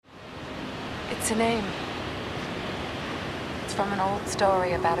It's a name. It's from an old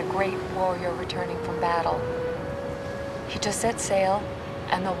story about a great warrior returning from battle. He just set sail,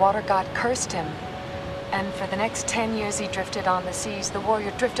 and the water god cursed him. And for the next 10 years he drifted on the seas. The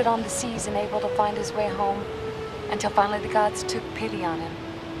warrior drifted on the seas, unable to find his way home, until finally the gods took pity on him.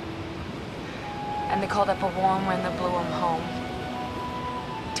 And they called up a warm wind that blew him home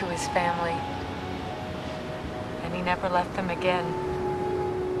to his family. And he never left them again.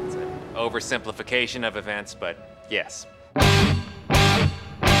 It's an oversimplification of events, but yes.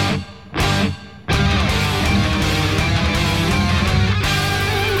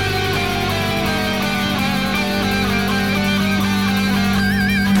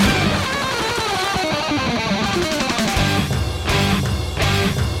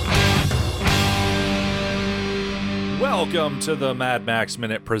 Welcome to the Mad Max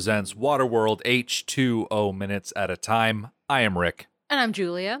Minute presents Waterworld H2O Minutes at a Time. I am Rick. And I'm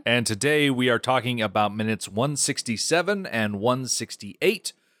Julia. And today we are talking about minutes 167 and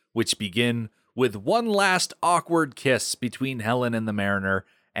 168, which begin with one last awkward kiss between Helen and the Mariner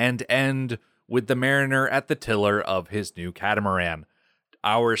and end with the Mariner at the tiller of his new catamaran.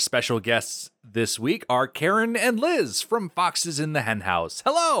 Our special guests this week are Karen and Liz from Foxes in the Henhouse.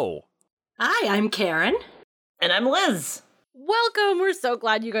 Hello! Hi, I'm Karen. And I'm Liz. Welcome. We're so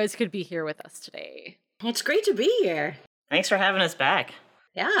glad you guys could be here with us today. It's great to be here. Thanks for having us back.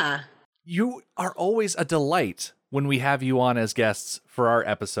 Yeah. You are always a delight when we have you on as guests for our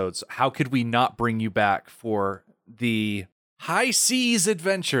episodes. How could we not bring you back for the high seas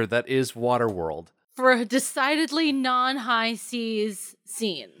adventure that is Waterworld? For a decidedly non-high seas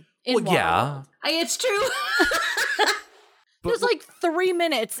scene in Well, yeah. Waterworld. It's true. There's like 3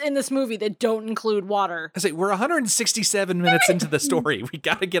 minutes in this movie that don't include water. I say, we're 167 minutes into the story. We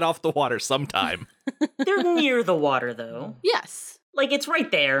gotta get off the water sometime. They're near the water, though. Yes. Like, it's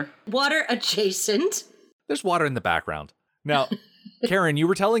right there. Water adjacent. There's water in the background. Now, Karen, you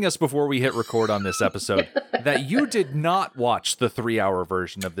were telling us before we hit record on this episode that you did not watch the 3-hour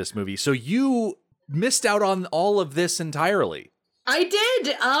version of this movie, so you missed out on all of this entirely. I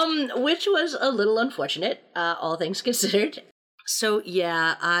did, which was a little unfortunate, all things considered. So,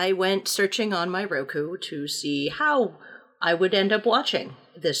 yeah, I went searching on my Roku to see how I would end up watching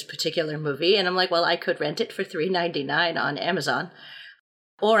this particular movie, and I'm like, well, I could rent it for $3.99 on Amazon,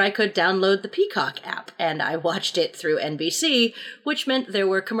 or I could download the Peacock app, and I watched it through NBC, which meant there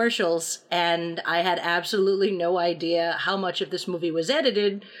were commercials, and I had absolutely no idea how much of this movie was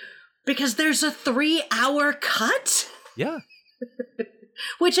edited, because there's a 3-hour cut? Yeah.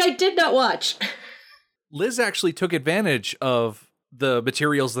 Which I did not watch. Liz actually took advantage of the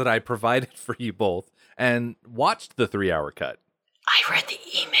materials that I provided for you both and watched the 3-hour cut. I read the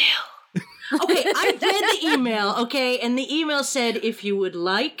email. Okay, I read the email, okay, and the email said, if you would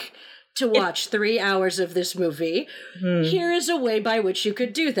like to watch 3 hours of this movie, here is a way by which you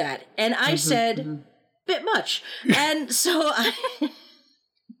could do that. And I said, bit much. And so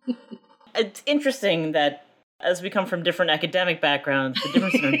It's interesting that as we come from different academic backgrounds, the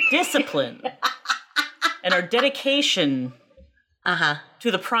difference in our discipline and our dedication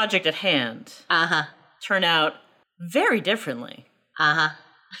to the project at hand turn out very differently. I'm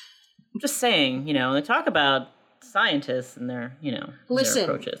just saying, they talk about scientists and their, Listen,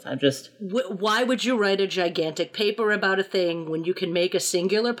 their approaches. I'm just... why would you write a gigantic paper about a thing when you can make a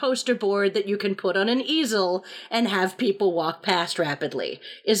singular poster board that you can put on an easel and have people walk past rapidly,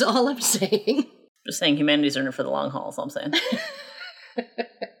 is all I'm saying. Just saying humanity's in it for the long haul, is all I'm saying.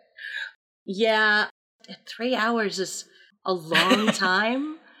 Yeah, 3 hours is a long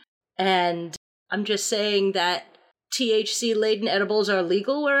time, and I'm just saying that THC-laden edibles are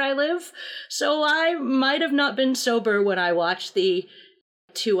legal where I live, so I might have not been sober when I watched the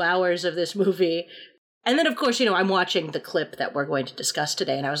 2 hours of this movie. And then, of course, I'm watching the clip that we're going to discuss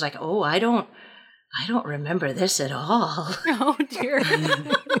today, and I was like, oh, I don't remember this at all. Oh, dear.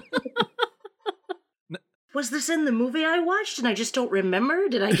 Was this in the movie I watched and I just don't remember?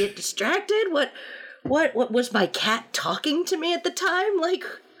 Did I get distracted? What was my cat talking to me at the time? Like,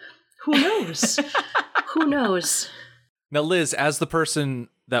 who knows? Who knows? Now, Liz, as the person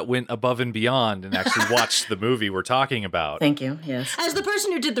that went above and beyond and actually watched the movie we're talking about. Thank you, yes. As the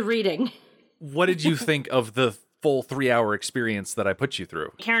person who did the reading. What did you think of the full 3-hour experience that I put you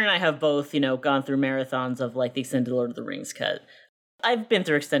through? Karen and I have both, gone through marathons of, like, the extended Lord of the Rings cut. I've been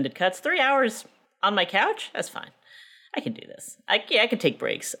through extended cuts. 3 hours on my couch? That's fine. I can do this. I can take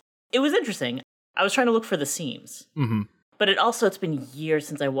breaks. It was interesting. I was trying to look for the seams. Mm-hmm. But it's been years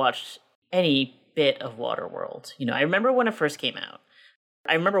since I watched any bit of Waterworld. I remember when it first came out.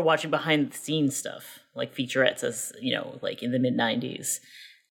 I remember watching behind the scenes stuff, like featurettes as, like in the mid-90s.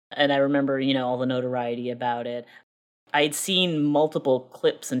 And I remember, all the notoriety about it. I'd seen multiple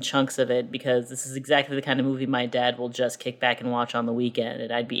clips and chunks of it because this is exactly the kind of movie my dad will just kick back and watch on the weekend,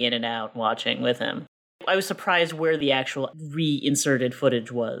 and I'd be in and out watching with him. I was surprised where the actual reinserted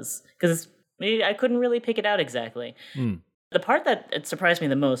footage was, because I couldn't really pick it out exactly. The part that surprised me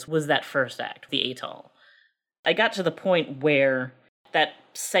the most was that first act, the atoll. I got to the point where that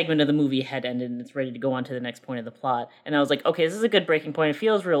segment of the movie had ended and it's ready to go on to the next point of the plot. And I was like, okay, this is a good breaking point. It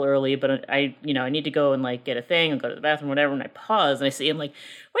feels real early, but I need to go and get a thing and go to the bathroom, whatever. And I pause and I see, I'm like,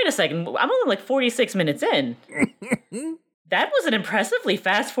 wait a second, I'm only 46 minutes in. That was an impressively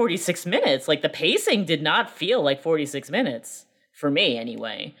fast 46 minutes. The pacing did not feel like 46 minutes for me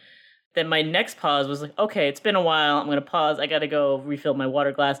anyway. Then my next pause was like, okay, it's been a while. I'm going to pause. I got to go refill my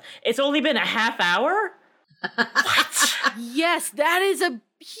water glass. It's only been a half hour? What? Yes, that is a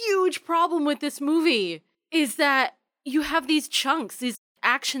huge problem with this movie, is that you have these chunks, these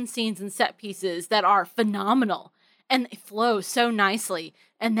action scenes and set pieces that are phenomenal and they flow so nicely.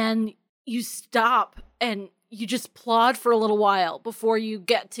 And then you stop and you just plod for a little while before you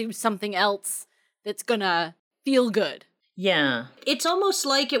get to something else that's gonna feel good. Yeah. It's almost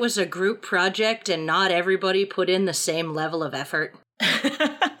like it was a group project and not everybody put in the same level of effort.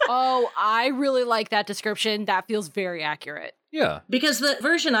 Oh, I really like that description. That feels very accurate. Yeah. Because the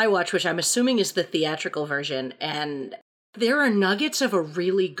version I watch, which I'm assuming is the theatrical version, and there are nuggets of a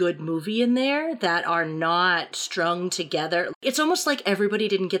really good movie in there that are not strung together. It's almost like everybody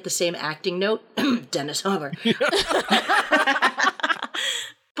didn't get the same acting note. Dennis Hopper.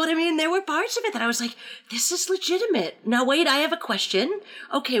 But I mean, there were parts of it that I was like, this is legitimate. Now wait, I have a question.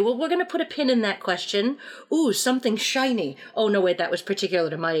 Okay, well, we're going to put a pin in that question. Ooh, something shiny. Oh, no, wait, that was particular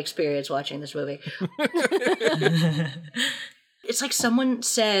to my experience watching this movie. It's like someone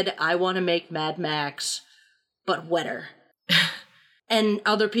said, I want to make Mad Max, but wetter. And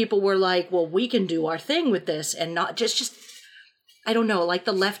other people were like, well, we can do our thing with this and not just, I don't know,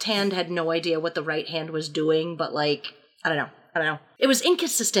 the left hand had no idea what the right hand was doing, but I don't know. It was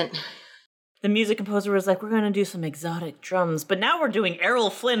inconsistent. The music composer was like, we're going to do some exotic drums, but now we're doing Errol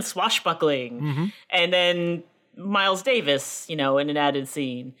Flynn swashbuckling. Mm-hmm. And then Miles Davis, in an added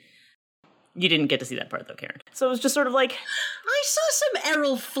scene. You didn't get to see that part, though, Karen. So it was just sort of like... I saw some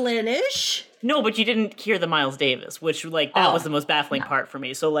Errol Flynn-ish. No, but you didn't hear the Miles Davis, which, that was the most baffling part for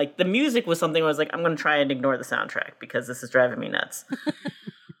me. So, the music was something where I was like, I'm going to try and ignore the soundtrack because this is driving me nuts.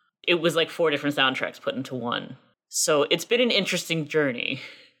 It was 4 different soundtracks put into one. So it's been an interesting journey.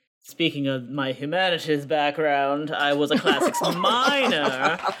 Speaking of my humanities background, I was a classics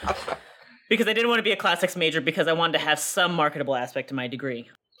minor because I didn't want to be a classics major because I wanted to have some marketable aspect to my degree.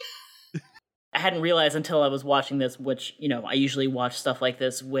 I hadn't realized until I was watching this, which, I usually watch stuff like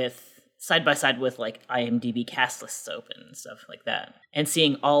this with side by side with IMDb cast lists open and stuff like that. And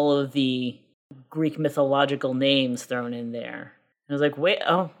seeing all of the Greek mythological names thrown in there. I was like, wait,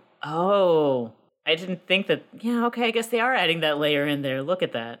 oh. I didn't think that, okay, I guess they are adding that layer in there. Look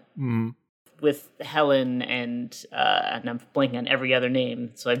at that. Mm. With Helen and I'm blanking on every other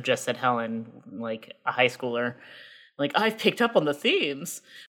name, so I've just said Helen, a high schooler. I've picked up on the themes.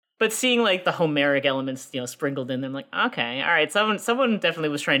 But seeing, the Homeric elements, sprinkled in them, okay, all right, someone definitely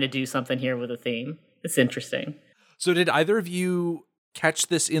was trying to do something here with a theme. It's interesting. So did either of you catch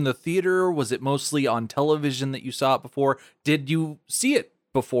this in the theater? Was it mostly on television that you saw it before? Did you see it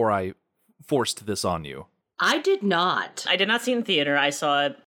before I forced this on you? I did not. I did not see it in theater. I saw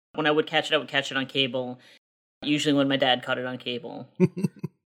it when I would catch it on cable. Usually when my dad caught it on cable.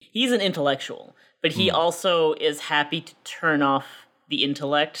 He's an intellectual, but he also is happy to turn off the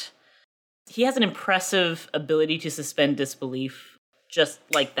intellect. He has an impressive ability to suspend disbelief just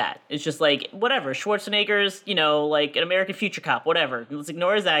like that. It's just whatever, Schwarzenegger's, an American Future Cop, whatever. Let's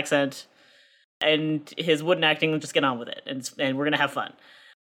ignore his accent and his wooden acting and just get on with it. And we're going to have fun.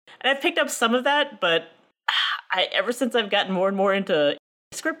 And I've picked up some of that, but ever since I've gotten more and more into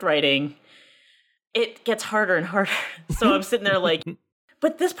script writing, it gets harder and harder. So I'm sitting there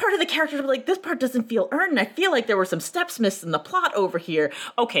but this part of the character, this part doesn't feel earned. I feel like there were some steps missed in the plot over here.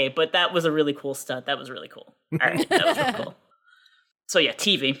 Okay, but that was a really cool stunt. That was really cool. All right, that was really cool. So yeah,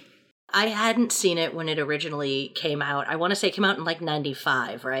 TV. I hadn't seen it when it originally came out. I want to say it came out in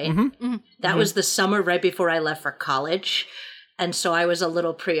 95, right? Mm-hmm. Mm-hmm. That was the summer right before I left for college. And so I was a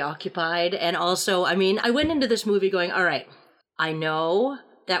little preoccupied. And also, I went into this movie going, all right, I know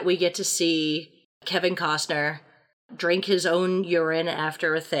that we get to see Kevin Costner drink his own urine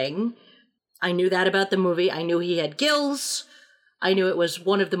after a thing. I knew that about the movie. I knew he had gills. I knew it was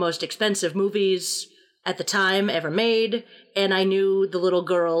one of the most expensive movies at the time ever made. And I knew the little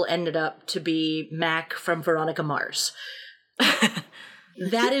girl ended up to be Mac from Veronica Mars.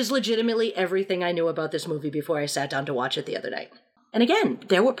 That is legitimately everything I knew about this movie before I sat down to watch it the other night. And again,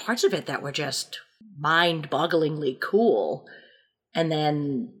 there were parts of it that were just mind-bogglingly cool. And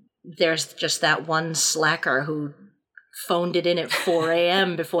then there's just that one slacker who phoned it in at 4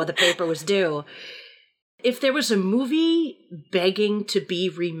 a.m. before the paper was due. If there was a movie begging to be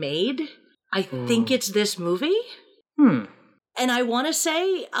remade, I think it's this movie. And I want to say,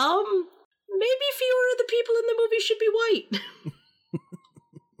 maybe fewer of the people in the movie should be white.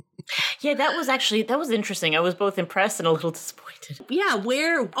 Yeah, that was interesting. I was both impressed and a little disappointed. Yeah,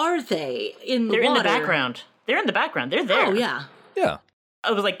 where are they in the They're water? in the background. They're in the background. They're there. Oh, yeah. Yeah.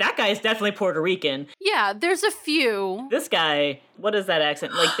 I was like, that guy is definitely Puerto Rican. Yeah, there's a few. This guy, what is that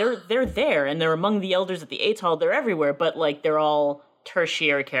accent? Like, they're there, and they're among the elders at the Atoll. They're everywhere, but, like, they're all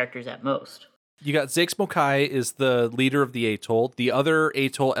tertiary characters at most. You got Zakes Mokai is the leader of the Atoll. The other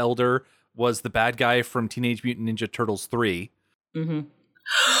Atoll elder was the bad guy from Teenage Mutant Ninja Turtles 3. Mm-hmm.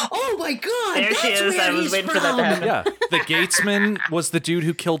 Oh my god! There she is. I was waiting for that to happen. Yeah. The Gatesman was the dude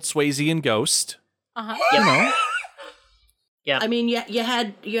who killed Swayze in Ghost. Uh-huh. You know. Yeah. I mean, you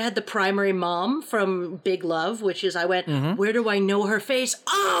had the primary mom from Big Love, which is, I went, where do I know her face?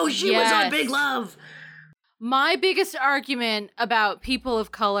 Oh, she was on Big Love! My biggest argument about people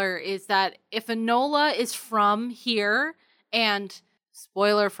of color is that if Enola is from here, and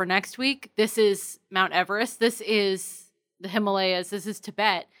spoiler for next week, this is Mount Everest, this is the Himalayas, this is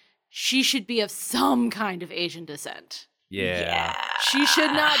Tibet, she should be of some kind of Asian descent. Yeah. She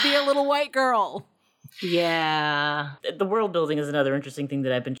should not be a little white girl. Yeah. The world building is another interesting thing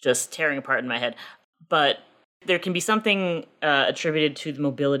that I've been just tearing apart in my head. But there can be something attributed to the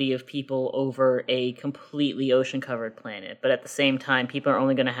mobility of people over a completely ocean-covered planet. But at the same time, people are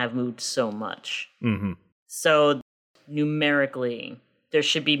only going to have moved so much. Mm-hmm. So numerically, there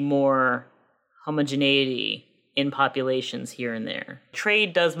should be more homogeneity in populations here and there.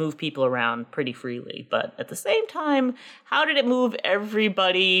 Trade does move people around pretty freely, but at the same time, how did it move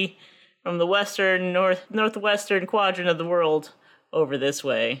everybody from the western, northwestern quadrant of the world over this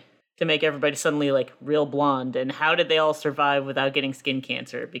way to make everybody suddenly, like, real blonde? And how did they all survive without getting skin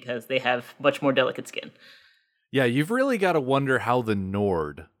cancer? Because they have much more delicate skin. Yeah, you've really got to wonder how the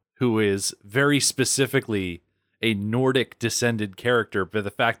Nord, who is very specifically a Nordic descended character, but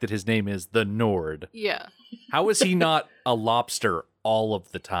the fact that his name is the Nord. Yeah. How is he not a lobster all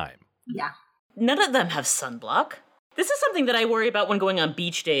of the time? Yeah. None of them have sunblock. This is something that I worry about when going on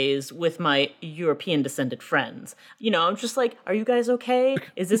beach days with my European descended friends. You know, I'm just like, are you guys okay?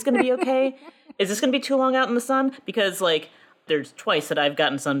 Is this going to be okay? Is this going to be too long out in the sun? Because, like, there's twice that I've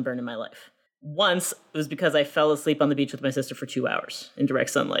gotten sunburn in my life. Once it was because I fell asleep on the beach with my sister for 2 hours in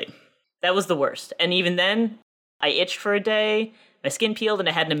direct sunlight. That was the worst. And even then, I itched for a day, my skin peeled, and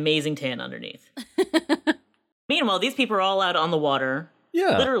I had an amazing tan underneath. Meanwhile, these people are all out on the water.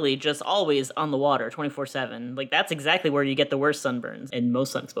 Yeah. Literally just always on the water, 24/7. Like, that's exactly where you get the worst sunburns and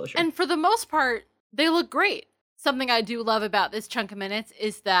most sun exposure. And for the most part, they look great. Something I do love about this chunk of minutes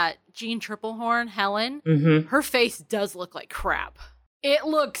is that Jean Triplehorn, Helen, her face does look like crap. It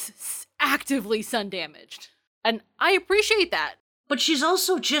looks actively sun damaged. And I appreciate that. But she's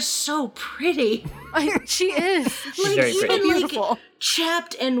also just so pretty. She is. She's very even pretty. Beautiful.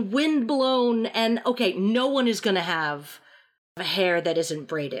 Chapped and windblown, and okay, no one is going to have hair that isn't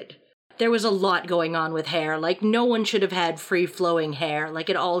braided. There was a lot going on with hair. Like, no one should have had free-flowing hair. Like,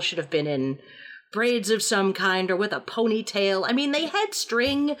 it all should have been in braids of some kind or with a ponytail. I mean, they had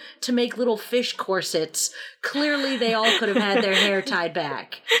string to make little fish corsets. Clearly, they all could have had their hair tied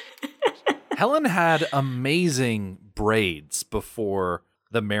back. Helen had amazing braids before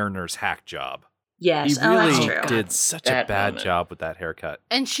the Mariner's hack job. Yes, He really that's true. did such That a bad moment. job with that haircut.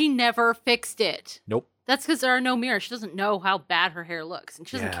 And she never fixed it. Nope. That's because there are no mirrors. She doesn't know how bad her hair looks, and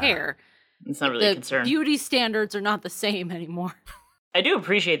she doesn't Yeah. care. It's not really a The concern. beauty standards are not the same anymore. I do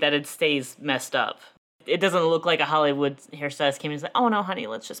appreciate that it stays messed up. It doesn't look like a Hollywood hairstylist came in and said, oh no, honey,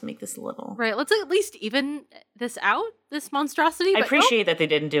 let's just make this a little. Right, let's at least even this out, this monstrosity. I but appreciate that they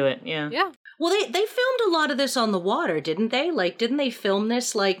didn't do it, yeah. nope. Yeah. Well, they filmed a lot of this on the water, didn't they? Like, didn't they film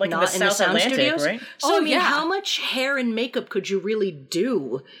this, like Like in not the in the South sound Atlantic, studios? right? So, Oh, I mean, yeah. how much hair and makeup could you really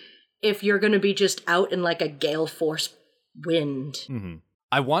do if you're going to be just out in, like, a gale force wind? Mm-hmm.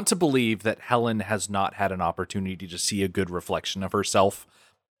 I want to believe that Helen has not had an opportunity to see a good reflection of herself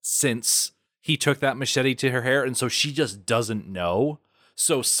since he took that machete to her hair, and so she just doesn't know.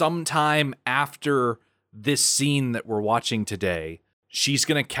 So sometime after this scene that we're watching today, she's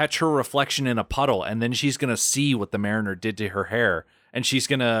going to catch her reflection in a puddle, and then she's going to see what the Mariner did to her hair, and she's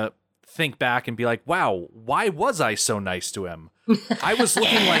going to think back and be like, wow, why was I so nice to him? I was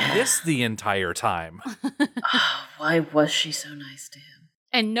looking like this the entire time. Why was she so nice to him?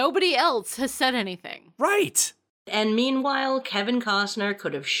 And nobody else has said anything. Right. And meanwhile, Kevin Costner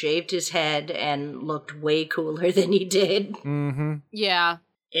could have shaved his head and looked way cooler than he did. Mm-hmm. Yeah.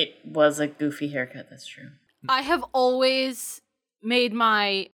 It was a goofy haircut, that's true. I have always made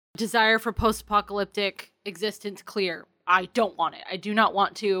my desire for post-apocalyptic existence clear. I don't want it. I do not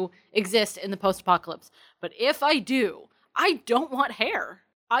want to exist in the post-apocalypse. But if I do, I don't want hair.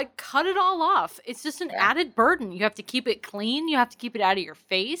 I cut it all off. It's just an added burden. You have to keep it clean. You have to keep it out of your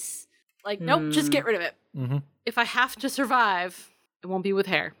face. Like, nope, just get rid of it. Mm-hmm. If I have to survive, it won't be with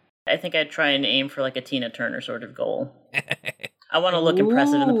hair. I think I'd try and aim for like a Tina Turner sort of goal. I want to look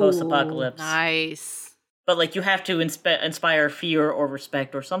impressive in the post-apocalypse. Nice. But like you have to inspire fear or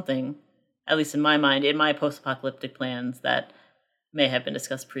respect or something, at least in my mind, in my post-apocalyptic plans that may have been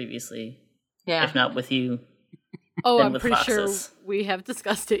discussed previously. Yeah. If not with you. Oh, then I'm with pretty foxes. sure we have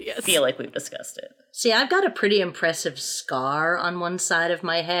discussed it, yes. I feel like we've discussed it. See, I've got a pretty impressive scar on one side of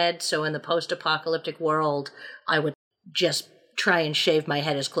my head, so in the post-apocalyptic world, I would just try and shave my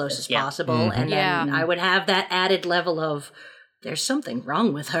head as close as possible, and then I would have that added level of, there's something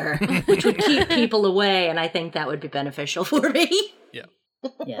wrong with her, which would keep people away, and I think that would be beneficial for me. Yeah.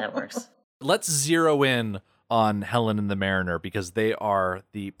 Yeah, that works. Let's zero in on Helen and the Mariner because they are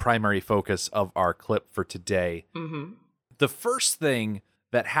the primary focus of our clip for today. Mm-hmm. The first thing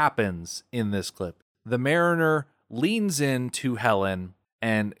that happens in this clip, the Mariner leans in to Helen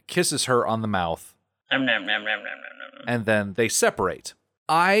and kisses her on the mouth. And then they separate.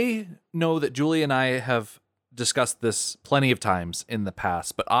 I know that Julie and I have discussed this plenty of times in the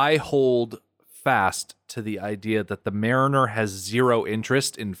past, but I hold fast to the idea that the Mariner has zero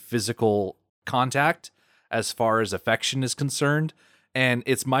interest in physical contact as far as affection is concerned. And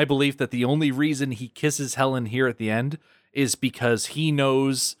it's my belief that the only reason he kisses Helen here at the end is because he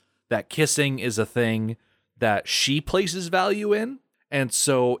knows that kissing is a thing that she places value in. And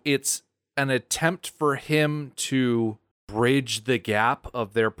so it's an attempt for him to bridge the gap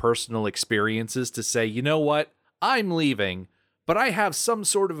of their personal experiences to say, you know what, I'm leaving, but I have some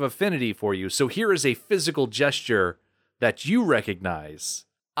sort of affinity for you. So here is a physical gesture that you recognize.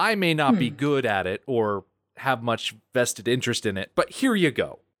 I may not be good at it or have much vested interest in it, but here you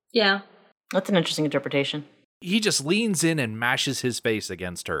go. Yeah. That's an interesting interpretation. He just leans in and mashes his face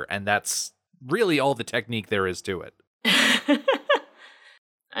against her, and that's really all the technique there is to it.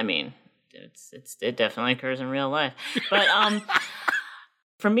 I mean, it definitely occurs in real life. But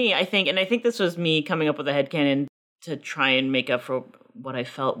for me, I think this was me coming up with a headcanon to try and make up for what I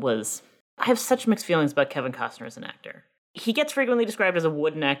felt was, I have such mixed feelings about Kevin Costner as an actor. He gets frequently described as a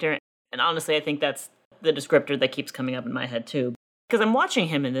wooden actor, and honestly, I think that's the descriptor that keeps coming up in my head too. Because I'm watching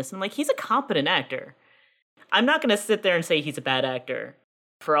him in this, and I'm like, he's a competent actor. I'm not going to sit there and say he's a bad actor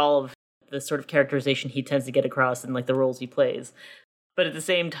for all of the sort of characterization he tends to get across in like the roles he plays. But at the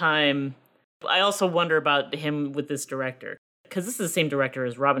same time, I also wonder about him with this director. Because this is the same director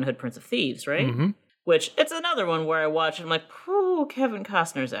as Robin Hood, Prince of Thieves, right? Mm-hmm. Which, it's another one where I watch and I'm like, whew, Kevin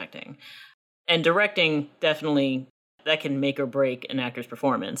Costner's acting. And directing, definitely, that can make or break an actor's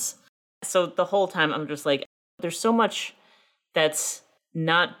performance. So the whole time, I'm just like, there's so much that's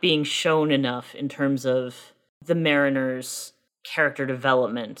not being shown enough in terms of the Mariner's character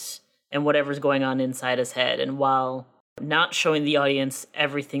development and whatever's going on inside his head. And while not showing the audience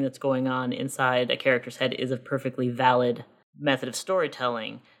everything that's going on inside a character's head is a perfectly valid method of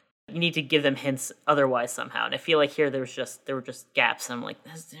storytelling, you need to give them hints otherwise somehow. And I feel like here there were just gaps. And I'm like,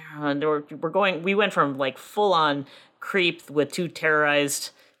 we went from like full on creep with two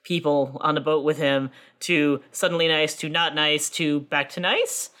terrorized people on a boat with him to suddenly nice to not nice to back to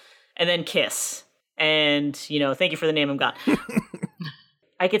nice and then kiss. And, thank you for the name, I'm gone.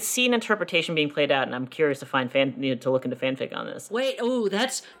 I could see an interpretation being played out, and I'm curious to find to look into fanfic on this. Wait,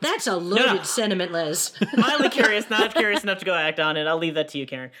 that's a loaded sentiment, Les. Mildly curious, not curious enough to go act on it. I'll leave that to you,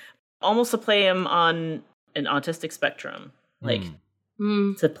 Karen. Almost to play him on an autistic spectrum,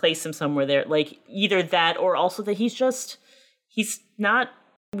 to place him somewhere there, like either that or also that he's not.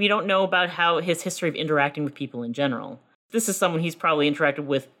 We don't know about how his history of interacting with people in general. This is someone he's probably interacted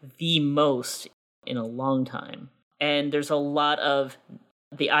with the most in a long time, and there's a lot of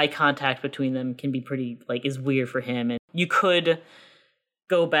the eye contact between them can be pretty, is weird for him. And you could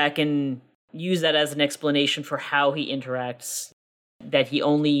go back and use that as an explanation for how he interacts, that he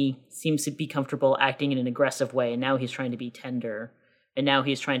only seems to be comfortable acting in an aggressive way, and now he's trying to be tender, and now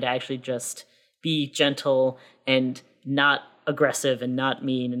he's trying to actually just be gentle and not aggressive and not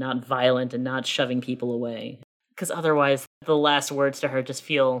mean and not violent and not shoving people away. Because otherwise, the last words to her just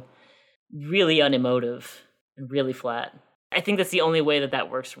feel really unemotive and really flat. I think that's the only way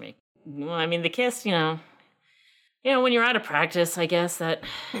that works for me. Well, I mean, the kiss, when you're out of practice, I guess that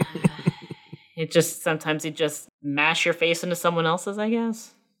sometimes you just mash your face into someone else's, I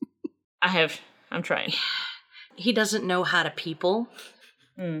guess. I'm trying. He doesn't know how to people.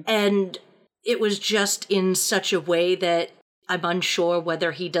 And it was just in such a way that I'm unsure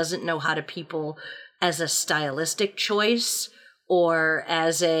whether he doesn't know how to people as a stylistic choice or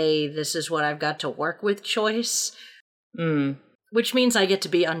as a this is what I've got to work with choice. Which means I get to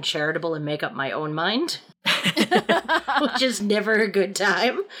be uncharitable and make up my own mind, which is never a good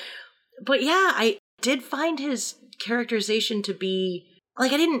time. But yeah, I did find his characterization to be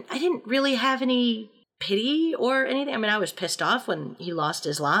like I didn't really have any pity or anything. I mean, I was pissed off when he lost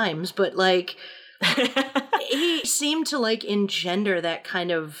his limes, but like he seemed to like engender that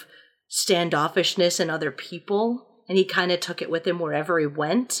kind of standoffishness in other people, and he kind of took it with him wherever he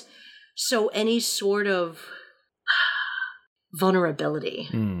went. So any sort of vulnerability.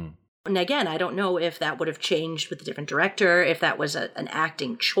 And again, I don't know if that would have changed with a different director, if that was an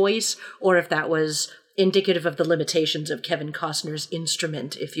acting choice, or if that was indicative of the limitations of Kevin Costner's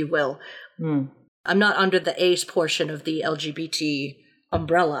instrument, if you will. I'm not under the ace portion of the LGBT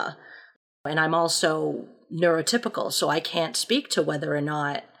umbrella, and I'm also neurotypical, so I can't speak to whether or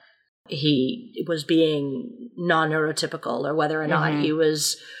not he was being non-neurotypical or whether or not he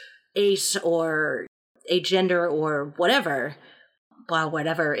was ace or agender or whatever. Well,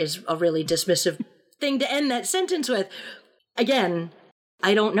 whatever is a really dismissive thing to end that sentence with. Again,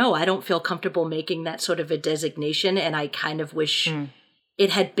 I don't know. I don't feel comfortable making that sort of a designation, and I kind of wish it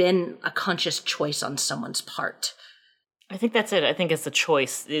had been a conscious choice on someone's part. I think that's it. I think it's a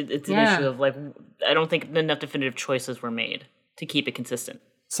choice. It's an issue of, like, I don't think enough definitive choices were made to keep it consistent.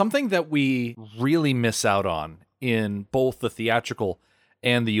 Something that we really miss out on in both the theatrical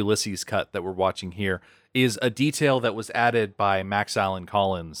and the Ulysses cut that we're watching here is a detail that was added by Max Allan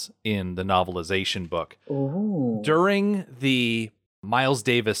Collins in the novelization book. Ooh. During the Miles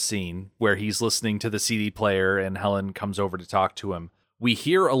Davis scene where he's listening to the CD player and Helen comes over to talk to him, we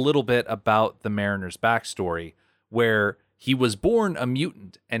hear a little bit about the Mariner's backstory, where he was born a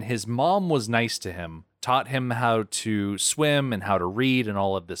mutant and his mom was nice to him, taught him how to swim and how to read and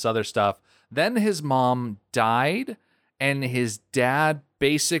all of this other stuff. Then his mom died and his dad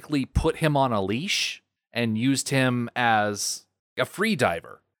basically put him on a leash and used him as a free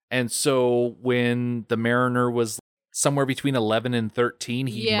diver. And so when the Mariner was somewhere between 11 and 13,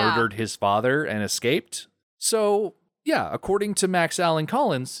 he murdered his father and escaped. So, yeah, according to Max Allan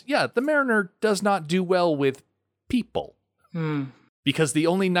Collins, the Mariner does not do well with people. Because the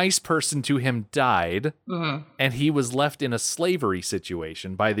only nice person to him died, and he was left in a slavery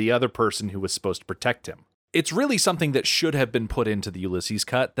situation by the other person who was supposed to protect him. It's really something that should have been put into the Ulysses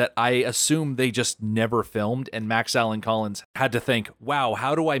cut that I assume they just never filmed, and Max Allan Collins had to think, wow,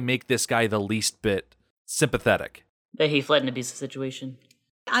 how do I make this guy the least bit sympathetic? That he fled an abusive situation.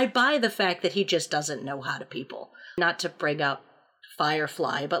 I buy the fact that he just doesn't know how to people. Not to bring up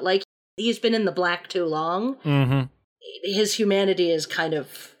Firefly, but like, he's been in the black too long. His humanity is kind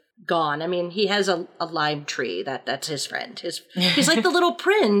of gone. I mean, he has a lime tree. That's his friend. He's like the little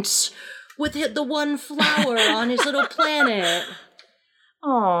prince with the one flower on his little planet.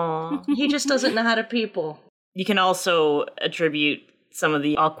 Aww. He just doesn't know how to people. You can also attribute some of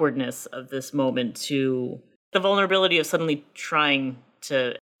the awkwardness of this moment to the vulnerability of suddenly trying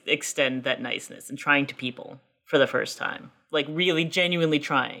to extend that niceness and trying to people for the first time. Like, really genuinely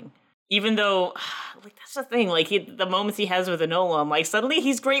trying. Even though, like, that's the thing, like, the moments he has with Enola, I'm like, suddenly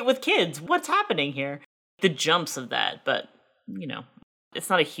he's great with kids. What's happening here? The jumps of that, but, you know, it's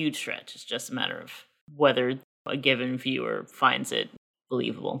not a huge stretch. It's just a matter of whether a given viewer finds it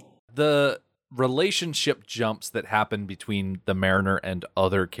believable. The relationship jumps that happen between the Mariner and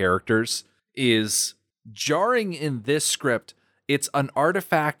other characters is jarring in this script. It's an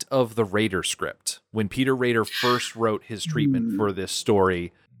artifact of the Rader script. When Peter Rader first wrote his treatment for this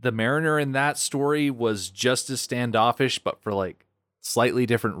story, the Mariner in that story was just as standoffish, but for like slightly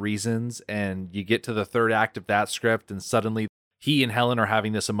different reasons. And you get to the third act of that script, and suddenly he and Helen are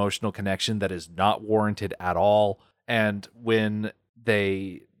having this emotional connection that is not warranted at all. And when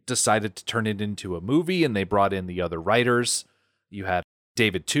they decided to turn it into a movie and they brought in the other writers, you had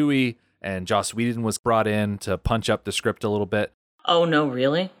David Twohy and Joss Whedon was brought in to punch up the script a little bit. Oh, no,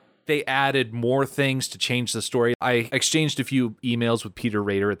 really? They added more things to change the story. I exchanged a few emails with Peter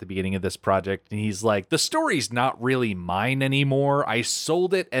Rader at the beginning of this project, and he's like, the story's not really mine anymore. I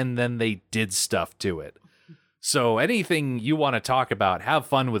sold it, and then they did stuff to it. So anything you want to talk about, have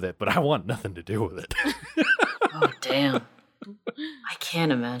fun with it, but I want nothing to do with it. Oh, damn. I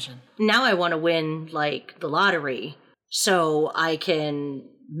can't imagine. Now I want to win, like, the lottery so I can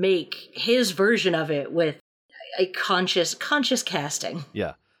make his version of it with a conscious casting.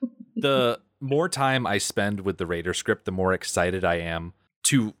 Yeah. The more time I spend with the Raider script, the more excited I am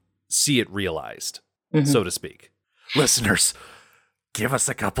to see it realized, so to speak. Listeners, give us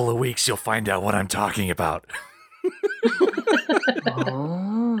a couple of weeks, you'll find out what I'm talking about.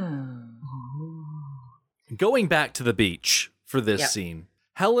 Going back to the beach for this scene,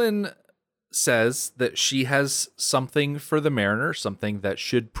 Helen says that she has something for the Mariner, something that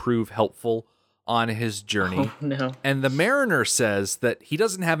should prove helpful on his journey. Oh, no. And the Mariner says that he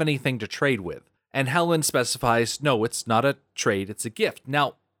doesn't have anything to trade with. And Helen specifies, no, it's not a trade, it's a gift.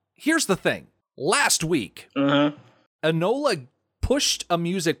 Now, here's the thing. Last week, Enola pushed a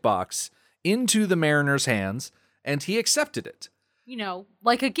music box into the Mariner's hands, and he accepted it. You know,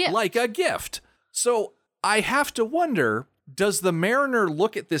 like a gift. Like a gift. So I have to wonder, does the Mariner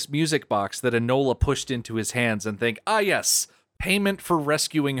look at this music box that Enola pushed into his hands and think, ah, yes, payment for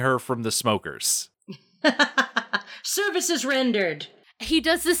rescuing her from the smokers? Services rendered. He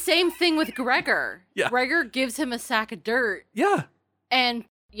does the same thing with Gregor. Yeah. Gregor gives him a sack of dirt. Yeah. And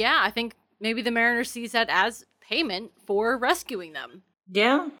yeah, I think maybe the Mariner sees that as payment for rescuing them.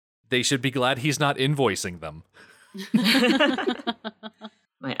 Yeah. They should be glad he's not invoicing them.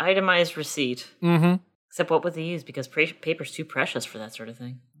 My itemized receipt. Mm-hmm. Except what would they use? Because paper's too precious for that sort of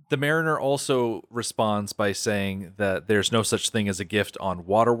thing. The Mariner also responds by saying that there's no such thing as a gift on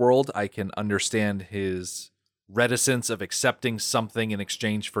Waterworld. I can understand his reticence of accepting something in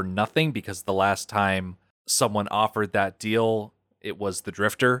exchange for nothing, because the last time someone offered that deal, it was the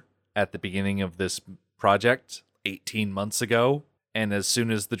Drifter at the beginning of this project 18 months ago. And as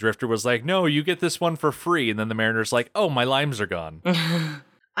soon as the Drifter was like, no, you get this one for free, and then the Mariner's like, oh, my limes are gone.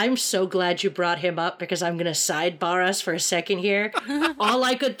 I'm so glad you brought him up, because I'm going to sidebar us for a second here. All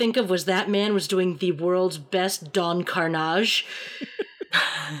I could think of was that man was doing the world's best Don Carnage.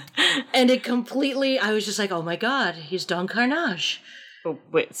 And it completely, I was just like, oh my God, he's Don Carnage. Oh,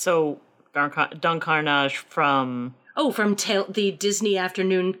 wait, so Don Carnage from... Oh, from the Disney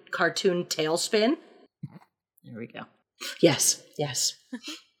afternoon cartoon Tailspin? There we go. Yes.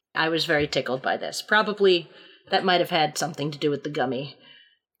 I was very tickled by this. Probably that might have had something to do with the gummy.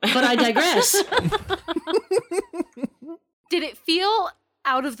 But I digress. Did it feel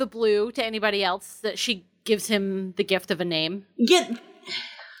out of the blue to anybody else that she gives him the gift of a name?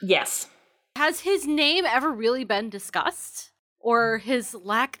 Yes. Has his name ever really been discussed? Or his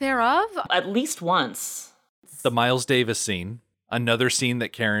lack thereof? At least once. The Miles Davis scene, another scene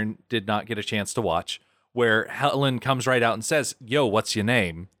that Karen did not get a chance to watch, where Helen comes right out and says, yo, what's your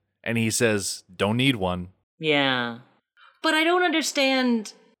name? And he says, don't need one. Yeah. But I don't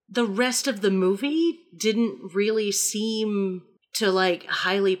understand, the rest of the movie didn't really seem to, like,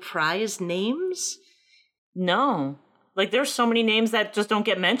 highly prize names? No. Like, there's so many names that just don't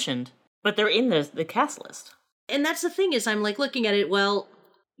get mentioned, but they're in the cast list. And that's the thing, is I'm, like, looking at it, well,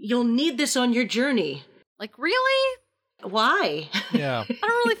 you'll need this on your journey. Like, really? Why? Yeah. I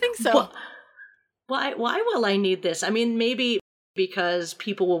don't really think so. Why will I need this? I mean, maybe because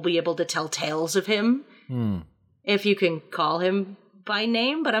people will be able to tell tales of him, if you can call him by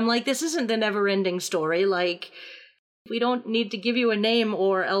name. But I'm like, this isn't the never-ending story. Like, we don't need to give you a name,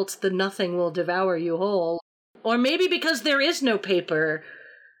 or else the nothing will devour you whole. Or maybe because there is no paper,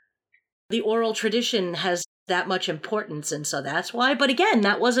 the oral tradition has that much importance, and so that's why. But again,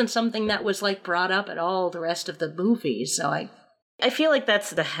 that wasn't something that was, like, brought up at all the rest of the movie, so I feel like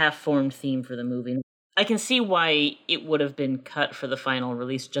that's the half-formed theme for the movie. I can see why it would have been cut for the final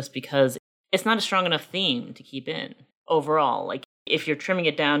release, just because it's not a strong enough theme to keep in overall. Like, if you're trimming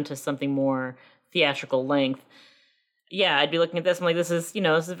it down to something more theatrical length, yeah, I'd be looking at this and like, this is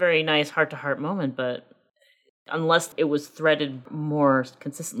a very nice heart-to-heart moment, but unless it was threaded more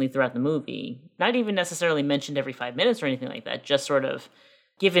consistently throughout the movie, not even necessarily mentioned every 5 minutes or anything like that, just sort of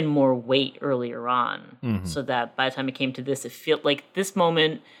given more weight earlier on, so that by the time it came to this, it felt like this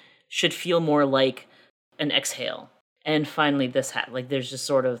moment should feel more like an exhale. And finally this like there's just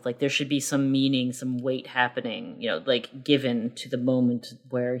sort of like there should be some meaning, some weight happening, like given to the moment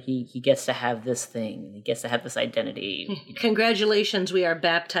where he gets to have this thing, he gets to have this identity. Congratulations, we are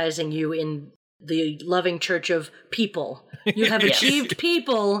baptizing you in the loving church of people. You have achieved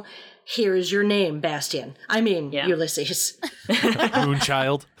people. Here is your name, Bastian. I mean, Ulysses.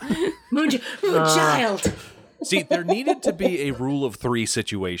 Moonchild. Moonchild. See, there needed to be a rule of three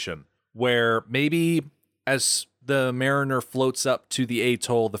situation where maybe as the Mariner floats up to the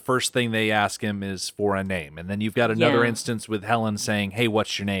atoll, the first thing they ask him is for a name. And then you've got another instance with Helen saying, hey,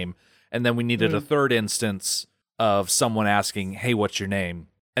 what's your name? And then we needed a third instance of someone asking, hey, what's your name?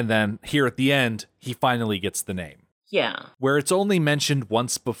 And then here at the end, he finally gets the name. Yeah. Where it's only mentioned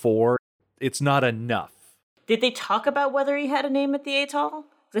once before, it's not enough. Did they talk about whether he had a name at the atoll?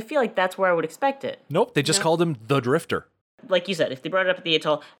 Because I feel like that's where I would expect it. Nope, they just called him the Drifter. Like you said, if they brought it up at the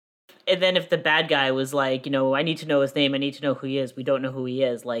atoll, and then if the bad guy was like, I need to know his name, I need to know who he is, we don't know who he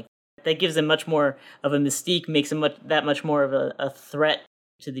is, like, that gives him much more of a mystique, makes him that much more of a threat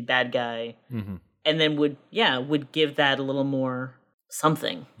to the bad guy, and then would give that a little more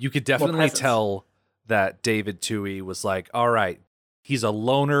something. You could definitely tell that David Twohy was like, all right, he's a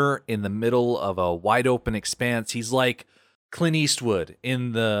loner in the middle of a wide open expanse. He's like Clint Eastwood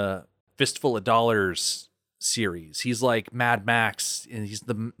in the Fistful of Dollars series. He's like Mad Max, and he's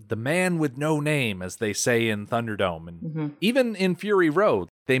the man with no name, as they say in Thunderdome. And even in Fury Road,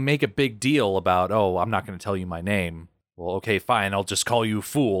 they make a big deal about, oh, I'm not going to tell you my name. Well, okay, fine. I'll just call you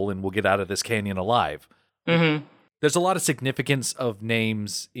Fool, and we'll get out of this canyon alive. There's a lot of significance of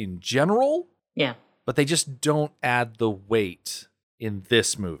names in general. Yeah. But they just don't add the weight in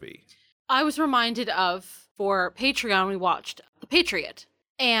this movie. I was reminded of, for Patreon, we watched The Patriot.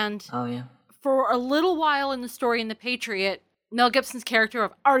 And for a little while in the story in The Patriot, Mel Gibson's character,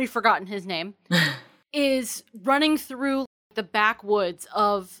 I've already forgotten his name, is running through the backwoods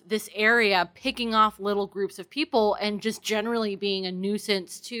of this area, picking off little groups of people and just generally being a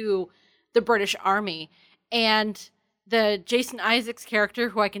nuisance to the British Army. And the Jason Isaacs character,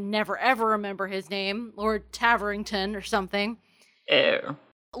 who I can never ever remember his name, Lord Taverington or something,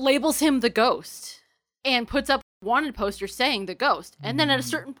 labels him the Ghost and puts up wanted poster saying the Ghost. And then at a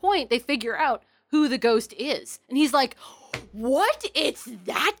certain point, they figure out who the Ghost is. And he's like, what? It's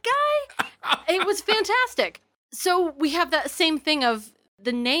that guy? It was fantastic. So we have that same thing of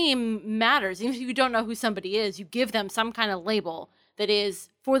the name matters. Even if you don't know who somebody is, you give them some kind of label that is,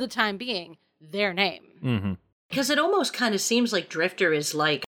 for the time being, their name. Because it almost kind of seems like Drifter is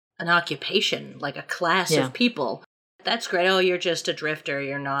like an occupation, like a class of people. That's great. Oh, you're just a drifter.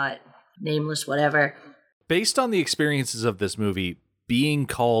 You're not nameless, whatever. Based on the experiences of this movie, being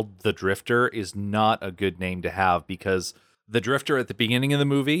called the Drifter is not a good name to have, because the Drifter at the beginning of the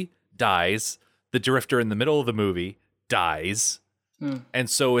movie dies. The Drifter in the middle of the movie dies. And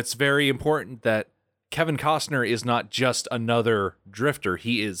so it's very important that Kevin Costner is not just another Drifter.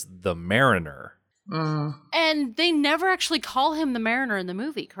 He is the Mariner. And they never actually call him the Mariner in the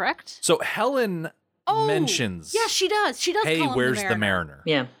movie, correct? So Helen mentions... Yeah, she does. She does hey, call him where's the Mariner?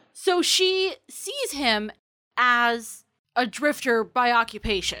 Yeah. So she sees him as a drifter by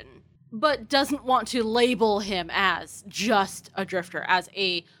occupation, but doesn't want to label him as just a drifter, as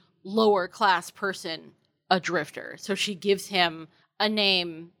a lower class person, a drifter. So she gives him a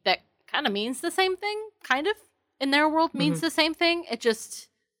name that kind of means the same thing, kind of, in their world means the same thing. It just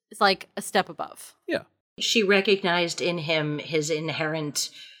is like a step above. Yeah. She recognized in him his inherent,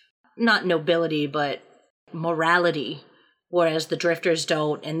 not nobility, but morality, whereas the drifters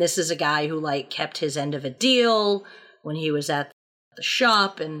don't. And this is a guy who like kept his end of a deal when he was at the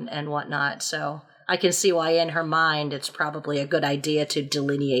shop and whatnot. So I can see why in her mind it's probably a good idea to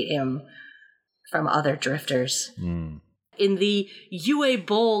delineate him from other drifters. In the Uwe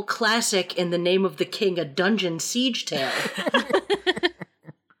Boll classic In the Name of the King, A Dungeon Siege Tale,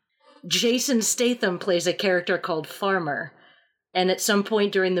 Jason Statham plays a character called Farmer. And at some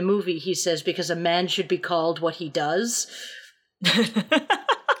point during the movie, he says, because a man should be called what he does.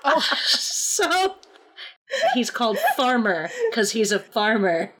 So he's called Farmer because he's a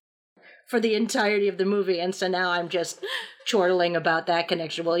farmer for the entirety of the movie. And so now I'm just chortling about that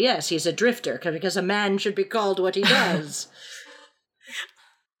connection. Well, yes, he's a drifter because a man should be called what he does.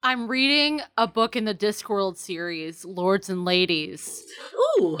 I'm reading a book in the Discworld series, Lords and Ladies.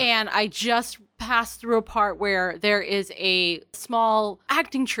 Ooh. And I just passed through a part where there is a small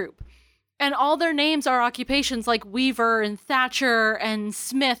acting troupe. And all their names are occupations like Weaver and Thatcher and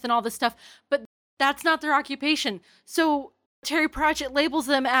Smith and all this stuff. But that's not their occupation. So Terry Pratchett labels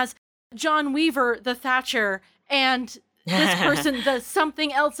them as John Weaver, the Thatcher, and this person, the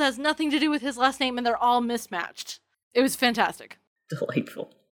something else, has nothing to do with his last name, and they're all mismatched. It was fantastic. Delightful.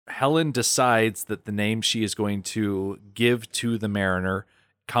 Helen decides that the name she is going to give to the Mariner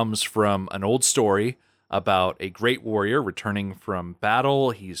comes from an old story about a great warrior returning from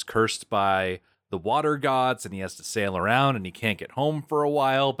battle. He's cursed by the water gods, and he has to sail around, and he can't get home for a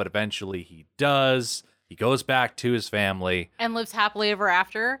while, but eventually he does. He goes back to his family. And lives happily ever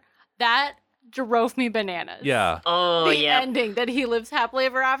after. That drove me bananas. Yeah. Oh, the ending that he lives happily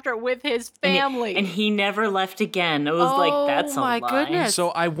ever after with his family. And he never left again. It was like, that's a my lie. goodness. So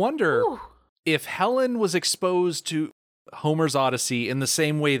I wonder if Helen was exposed to Homer's Odyssey in the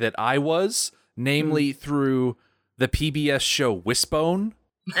same way that I was, namely through the PBS show Wishbone,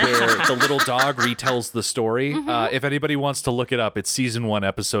 where the little dog retells the story. If anybody wants to look it up, it's season 1,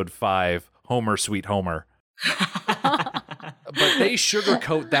 episode 5, Homer, Sweet Homer. But they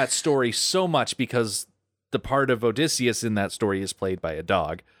sugarcoat that story so much because the part of Odysseus in that story is played by a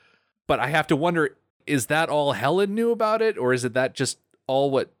dog. But I have to wonder, is that all Helen knew about it, or is it that just all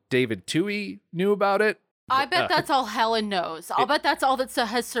what David Toohey knew about it? I bet that's all Helen knows. I'll bet that's all that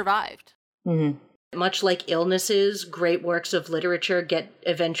has survived. Mm-hmm. Much like illnesses, great works of literature get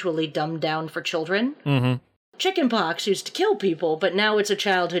eventually dumbed down for children. Mm-hmm. Chickenpox used to kill people, but now it's a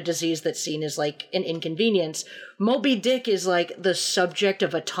childhood disease that's seen as like an inconvenience. Moby Dick is like the subject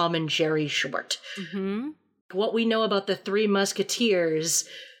of a Tom and Jerry short. Mm-hmm. What we know about the Three Musketeers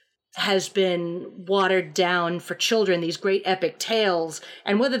has been watered down for children, these great epic tales,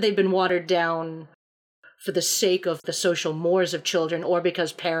 and whether they've been watered down for the sake of the social mores of children or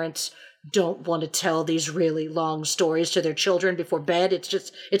because parents don't want to tell these really long stories to their children before bed.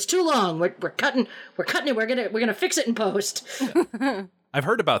 It's too long. We're cutting it. We're gonna fix it in post. I've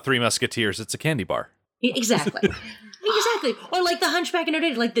heard about Three Musketeers. It's a candy bar. Exactly. Exactly. Or like the Hunchback of Notre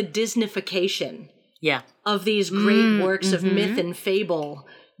Dame, like the Disneyfication of these great works of myth and fable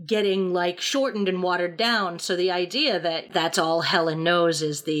getting like shortened and watered down. So the idea that that's all Helen knows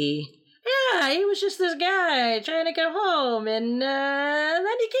is he was just this guy trying to get home, and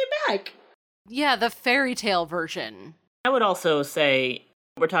then he came back. Yeah, the fairy tale version. I would also say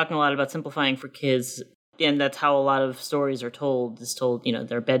we're talking a lot about simplifying for kids, and that's how a lot of stories are told.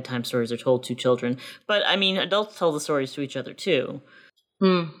 Their bedtime stories are told to children. But, I mean, adults tell the stories to each other, too.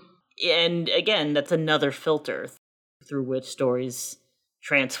 Mm. And, again, that's another filter through which stories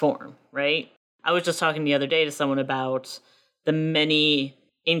transform, right? I was just talking the other day to someone about the many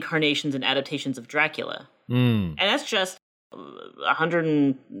incarnations and adaptations of Dracula. And that's just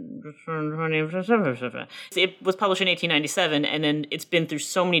 100 it was published in 1897, and then it's been through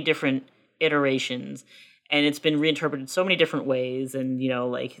so many different iterations, and it's been reinterpreted so many different ways, and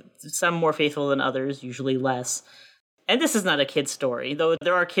like some more faithful than others, usually less. And this is not a kid's story, though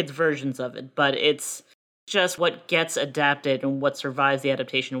there are kids' versions of it, but it's just what gets adapted and what survives the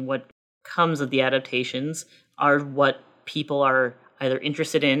adaptation and what comes of the adaptations are what people are either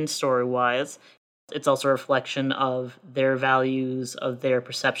interested in story-wise. It's also a reflection of their values, of their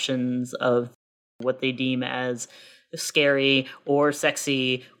perceptions, of what they deem as scary or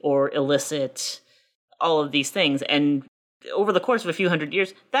sexy or illicit, all of these things. And over the course of a few hundred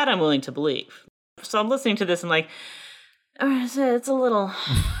years, that I'm willing to believe. So I'm listening to this and like, it's a little,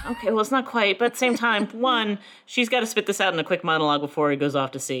 okay, well, it's not quite, but at the same time, one, she's got to spit this out in a quick monologue before he goes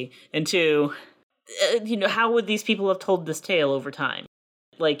off to sea. And two, how would these people have told this tale over time?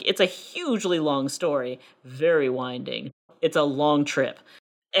 Like, it's a hugely long story, very winding. It's a long trip.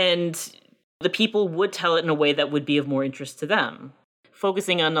 And the people would tell it in a way that would be of more interest to them,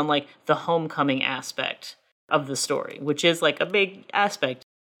 focusing on like the homecoming aspect of the story, which is like a big aspect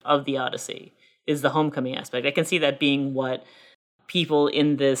of the Odyssey, is the homecoming aspect. I can see that being what people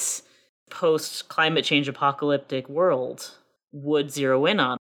in this post-climate change apocalyptic world would zero in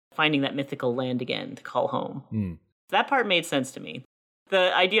on, finding that mythical land again to call home. That part made sense to me.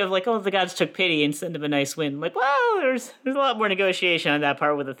 The idea of like, oh, the gods took pity and sent him a nice wind. I'm like, well, there's a lot more negotiation on that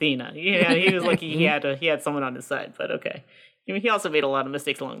part with Athena. He was lucky he had someone on his side, but okay. He also made a lot of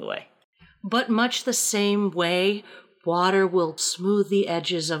mistakes along the way. But much the same way water will smooth the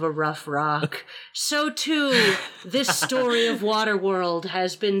edges of a rough rock, so too this story of Waterworld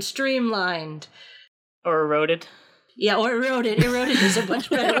has been streamlined. Or eroded. Yeah, or eroded. Eroded is a much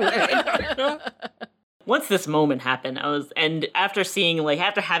better word. Once this moment happened, after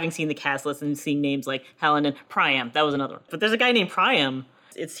having seen the cast list and seeing names like Helen and Priam, that was another one. But there's a guy named Priam.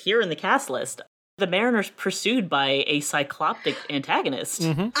 It's here in the cast list. The Mariner's pursued by a cycloptic antagonist.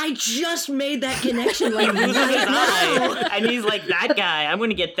 Mm-hmm. I just made that connection. Like, he loses his eye, and he's like, that guy. I'm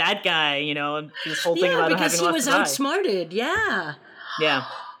going to get that guy. And this whole thing about having lost his eye. Because he was outsmarted. Yeah. Yeah.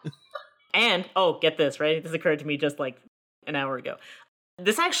 And get this, right? This occurred to me just like an hour ago.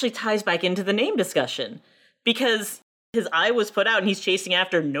 This actually ties back into the name discussion, because his eye was put out and he's chasing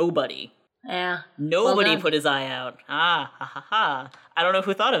after nobody. Yeah. Nobody put his eye out. Ha ha ha. I don't know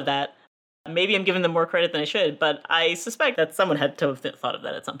who thought of that. Maybe I'm giving them more credit than I should, but I suspect that someone had to have thought of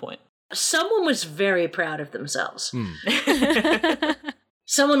that at some point. Someone was very proud of themselves.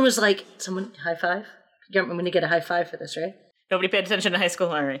 Someone was like, high five? I'm going to get a high five for this, right? Nobody paid attention in high school?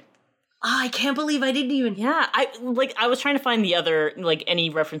 All right. I can't believe I didn't even... Yeah, I was trying to find the other, any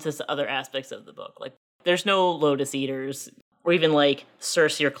references to other aspects of the book. Like, there's no Lotus Eaters, or even,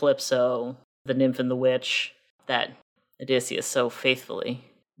 Circe or Calypso, the nymph and the witch, that Odysseus so faithfully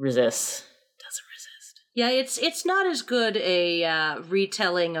resists. Doesn't resist. Yeah, it's not as good a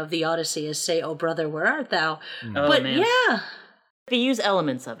retelling of the Odyssey as, say, Oh Brother, Where Art Thou? Oh, but, man. yeah. They use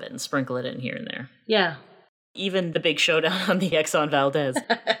elements of it and sprinkle it in here and there. Yeah. even the big showdown on the Exxon Valdez,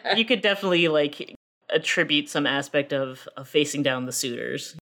 you could definitely like attribute some aspect of facing down the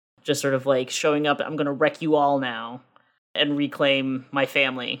suitors. Just sort of like showing up, I'm going to wreck you all now and reclaim my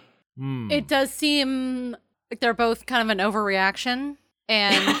family. It does seem like they're both kind of an overreaction.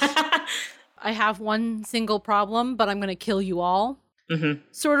 And I have one single problem, but I'm going to kill you all.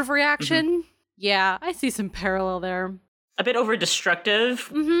 Sort of reaction. Yeah, I see some parallel there. A bit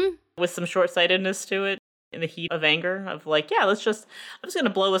over-destructive with some short-sightedness to it in the heat of anger of like, yeah, I'm just going to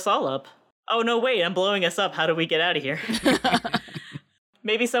blow us all up. Oh, no, wait, I'm blowing us up. How do we get out of here?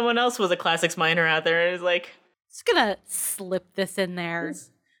 Maybe someone else was a classics minor out there and is like, just gonna slip this in there.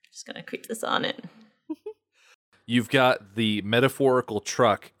 Just gonna creep this on it. You've got the metaphorical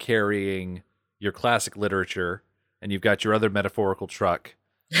truck carrying your classic literature, and you've got your other metaphorical truck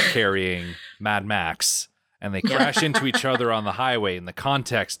carrying Mad Max, and they crash into each other on the highway, and the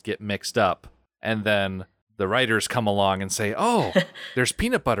context get mixed up. And then the writers come along and say, oh, there's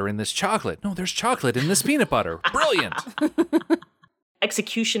peanut butter in this chocolate. No, there's chocolate in this peanut butter. Brilliant.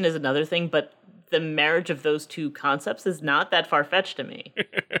 Execution is another thing, but the marriage of those two concepts is not that far-fetched to me.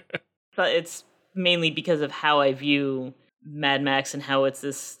 But it's mainly because of how I view Mad Max and how it's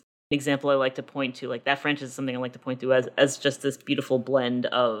this example I like to point to. Like, that franchise is something I like to point to as just this beautiful blend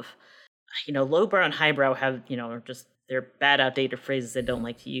of, lowbrow and highbrow have, just they're bad, outdated phrases I don't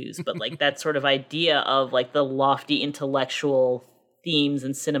like to use. But, like, that sort of idea of, like, the lofty intellectual themes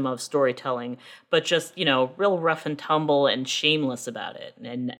and cinema of storytelling, but just, real rough and tumble and shameless about it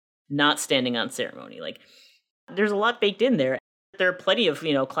and not standing on ceremony. Like, there's a lot baked in there. There are plenty of,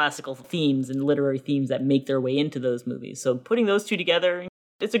 classical themes and literary themes that make their way into those movies. So putting those two together,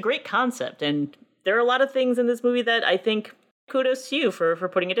 it's a great concept. And there are a lot of things in this movie that I think kudos to you for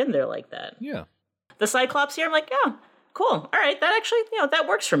putting it in there like that. Yeah. The Cyclops here, I'm like, yeah, cool. All right, that actually, that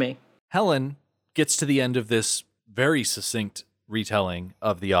works for me. Helen gets to the end of this very succinct retelling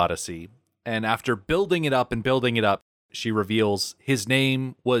of the Odyssey, and after building it up, she reveals his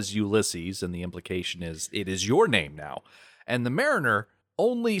name was Ulysses, and the implication is it is your name now. And the Mariner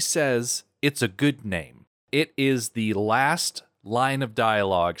only says it's a good name. It is the last line of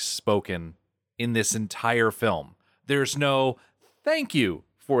dialogue spoken in this entire film. There's no thank you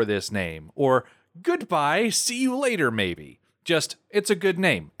for this name or goodbye, see you later maybe. Just it's a good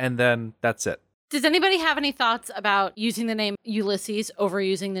name, and then that's it. Does anybody have any thoughts about using the name Ulysses over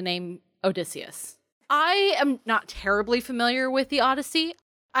using the name Odysseus? I am not terribly familiar with the Odyssey.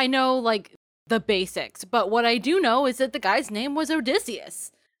 I know, like, the basics, but what I do know is that the guy's name was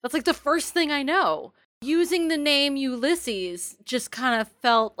Odysseus. That's, like, the first thing I know. Using the name Ulysses just kind of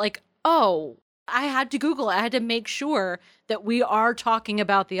felt like, oh, I had to Google it. I had to make sure that we are talking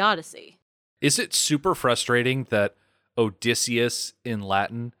about the Odyssey. Is it super frustrating that Odysseus in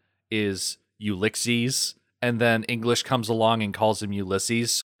Latin is Ulysses, and then English comes along and calls him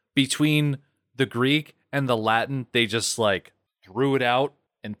Ulysses? Between the Greek and the Latin, they just like threw it out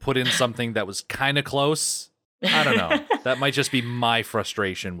and put in something that was kind of close. I don't know. That might just be my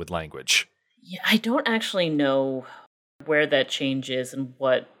frustration with language. Yeah, I don't actually know where that change is and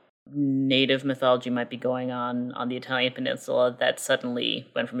what native mythology might be going on the Italian peninsula that suddenly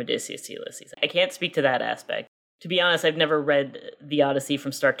went from Odysseus to Ulysses. I can't speak to that aspect. To be honest, I've never read the Odyssey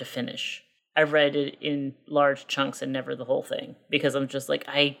from start to finish. I've read it in large chunks and never the whole thing because I'm just like,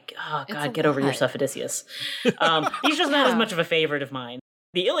 God, get over yourself, Odysseus. He's just not as much of a favorite of mine.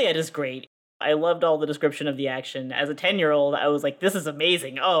 The Iliad is great. I loved all the description of the action. As a 10-year-old, I was like, this is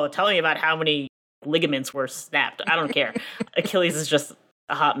amazing. Oh, tell me about how many ligaments were snapped. I don't care. Achilles is just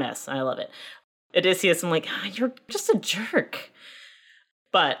a hot mess. I love it. Odysseus, I'm like, you're just a jerk.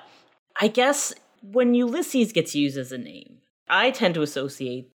 But I guess when Ulysses gets used as a name, I tend to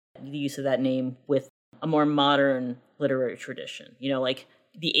associate the use of that name with a more modern literary tradition, like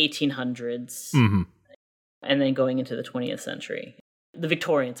the 1800s, and then going into the 20th century. The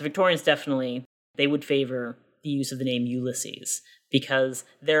Victorians definitely, they would favor the use of the name Ulysses because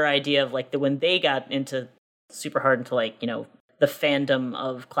their idea of like when they got into super hard into like, the fandom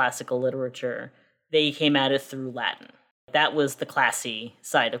of classical literature, they came at it through Latin. That was the classy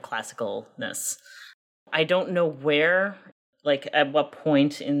side of classicalness. I don't know where, like at what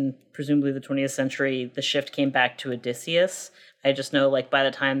point in presumably the 20th century, the shift came back to Odysseus. I just know like by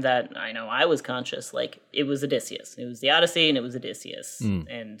the time that I was conscious, like it was Odysseus. It was the Odyssey and it was Odysseus.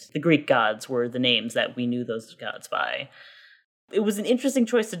 And the Greek gods were the names that we knew those gods by. It was an interesting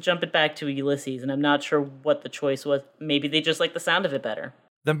choice to jump it back to Ulysses, and I'm not sure what the choice was. Maybe they just like the sound of it better.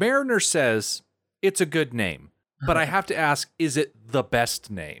 The Mariner says it's a good name, but I have to ask, is it the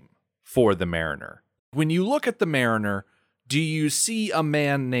best name for the Mariner? When you look at the Mariner, do you see a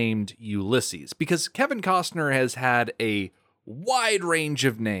man named Ulysses? Because Kevin Costner has had a wide range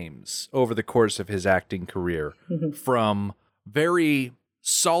of names over the course of his acting career, from very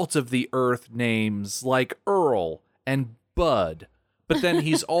salt of the earth names like Earl and Bud, but then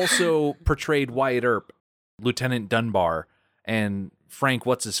he's also portrayed Wyatt Earp, Lieutenant Dunbar, and Frank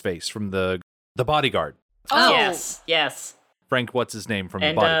What's-His-Face from the Bodyguard. Oh, yes. Frank What's-His-Name from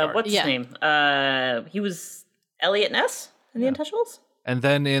and, The Bodyguard. What's his name? He was Elliot Ness in The Untouchables? And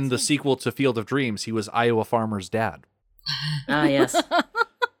then in the sequel to Field of Dreams, he was Iowa Farmer's dad. Ah, yes.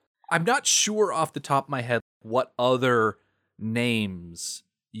 I'm not sure off the top of my head what other names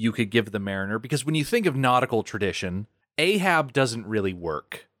you could give the Mariner, because when you think of nautical tradition, Ahab doesn't really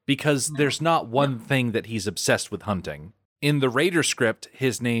work, because there's not one thing that he's obsessed with hunting. In the Raider script,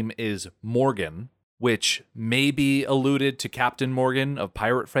 his name is Morgan, which maybe alluded to Captain Morgan of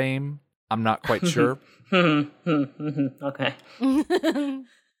pirate fame. I'm not quite sure. Okay.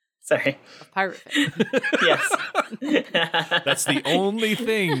 Sorry. A pirate fan. Yes. That's the only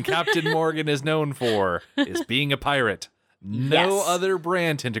thing Captain Morgan is known for, is being a pirate. No Yes. other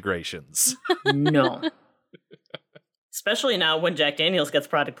brand integrations. No. Especially now when Jack Daniels gets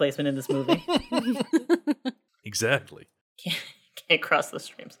product placement in this movie. Exactly. Can't cross those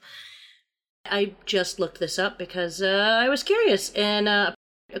streams. I just looked this up because I was curious, and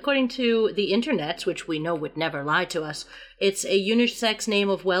according to the internets, which we know would never lie to us, it's a unisex name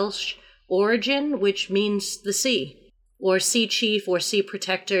of Welsh origin, which means the sea, or sea chief, or sea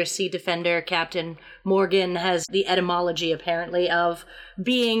protector, sea defender. Captain Morgan has the etymology, apparently, of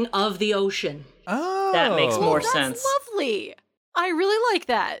being of the ocean. Oh. That makes more That's sense. lovely. I really like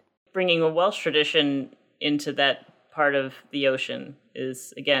that. Bringing a Welsh tradition into that part of the ocean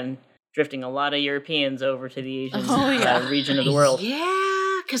is, again, drifting a lot of Europeans over to the Asian region of the world.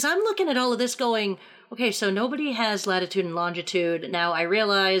 Yeah, because I'm looking at all of this going, okay, so nobody has latitude and longitude. Now, I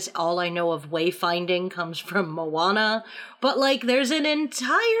realize all I know of wayfinding comes from Moana, but, like, there's an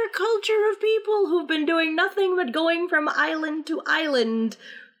entire culture of people who've been doing nothing but going from island to island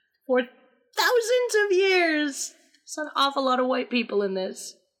for thousands of years. There's an awful lot of white people in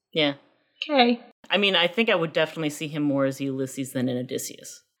this. Yeah. Okay. I mean, I think I would definitely see him more as Ulysses than in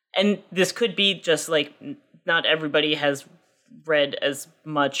Odysseus. And this could be just like, not everybody has read as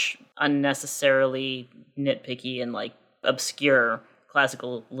much unnecessarily nitpicky and like obscure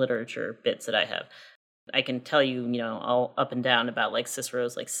classical literature bits that I have. I can tell you, all up and down about like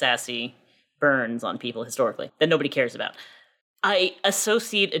Cicero's like sassy burns on people historically that nobody cares about. I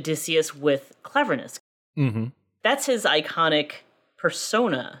associate Odysseus with cleverness. Mm-hmm. That's his iconic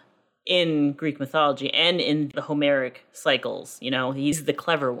persona in Greek mythology and in the Homeric cycles. He's the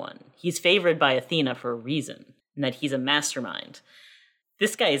clever one. He's favored by Athena for a reason, and that he's a mastermind.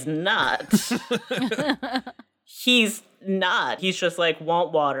 This guy is not. He's not. He's just like,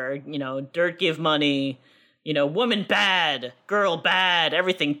 want water, dirt give money, woman bad, girl bad,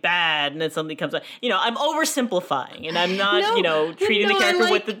 everything bad, and then something comes up. I'm oversimplifying, and I'm not, treating the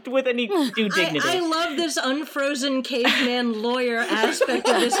character with any due dignity. I love this unfrozen caveman lawyer aspect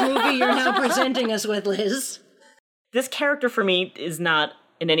of this movie you're now presenting us with, Liz. This character for me is not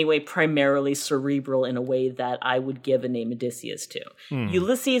in any way primarily cerebral in a way that I would give a name Odysseus to.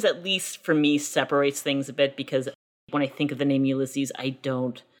 Ulysses, at least for me, separates things a bit, because when I think of the name Ulysses, I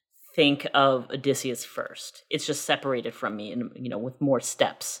don't think of Odysseus first. It's just separated from me, and with more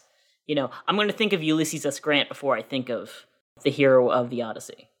steps. I'm going to think of Ulysses S. Grant before I think of the hero of the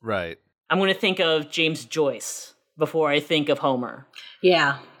Odyssey. Right. I'm going to think of James Joyce before I think of Homer.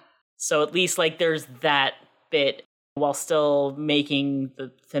 Yeah. So at least like there's that bit, while still making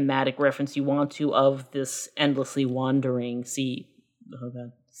the thematic reference you want to of this endlessly wandering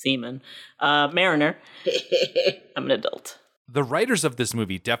seaman, mariner. I'm an adult. The writers of this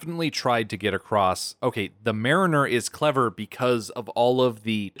movie definitely tried to get across, okay, the Mariner is clever because of all of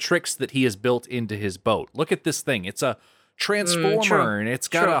the tricks that he has built into his boat. Look at this thing. It's a transformer, and it's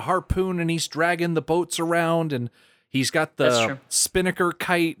got a harpoon, and he's dragging the boats around, and he's got the spinnaker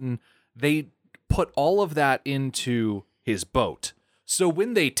kite, and they put all of that into his boat. So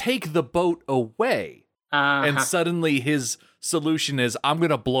when they take the boat away, and suddenly his solution is, I'm going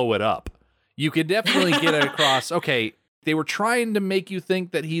to blow it up, you can definitely get it across, okay, they were trying to make you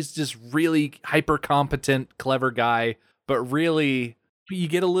think that he's just really hyper-competent, clever guy, but really, you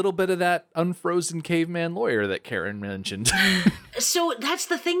get a little bit of that unfrozen caveman lawyer that Karen mentioned. So that's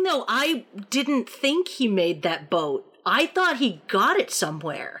the thing, though. I didn't think he made that boat. I thought he got it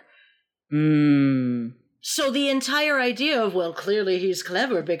somewhere. So the entire idea of, well, clearly he's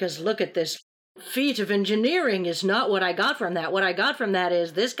clever because look at this feat of engineering is not what I got from that. What I got from that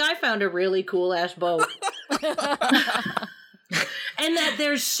is this guy found a really cool-ass boat. And that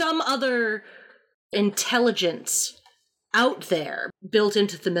there's some other intelligence out there built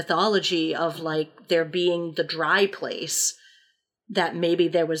into the mythology of like there being the dry place, that maybe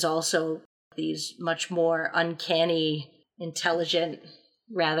there was also these much more uncanny, intelligent,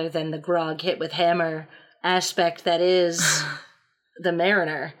 rather than the grog hit with hammer aspect that is the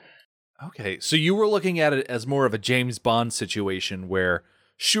Mariner. Okay, so you were looking at it as more of a James Bond situation where,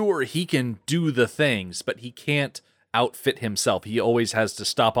 sure, he can do the things, but he can't outfit himself. He always has to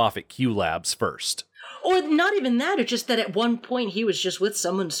stop off at Q Labs first. Or not even that, it's just that at one point he was just with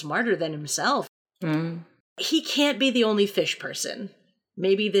someone smarter than himself. He can't be the only fish person.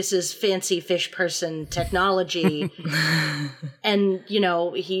 Maybe this is fancy fish person technology. And, you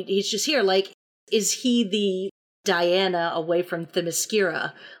know, he's just here. Like, is he the Diana away from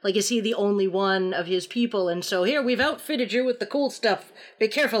Themyscira? Like, is he the only one of his people? And so here, we've outfitted you with the cool stuff. Be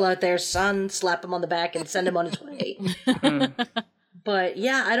careful out there, son. Slap him on the back and send him on his way. But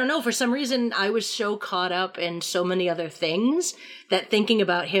yeah, I don't know. For some reason, I was so caught up in so many other things that thinking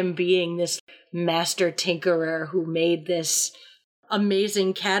about him being this master tinkerer who made this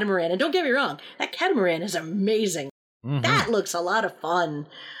amazing catamaran. And don't get me wrong, that catamaran is amazing. Mm-hmm. That looks a lot of fun.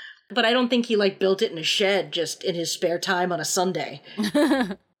 But I don't think he like built it in a shed just in his spare time on a Sunday.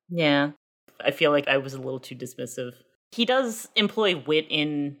 Yeah. I feel like I was a little too dismissive. He does employ wit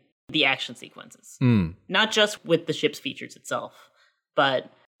in the action sequences. Not just with the ship's features itself,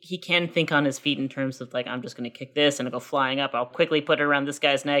 but he can think on his feet in terms of like, I'm just going to kick this and it'll go flying up. I'll quickly put it around this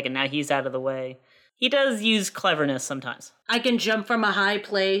guy's neck and now he's out of the way. He does use cleverness sometimes. I can jump from a high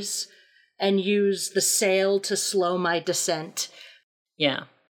place and use the sail to slow my descent. Yeah.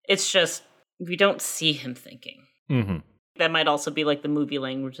 It's just, we don't see him thinking. Mm-hmm. That might also be like the movie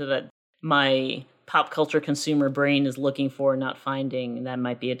language that my pop culture consumer brain is looking for, not finding, and that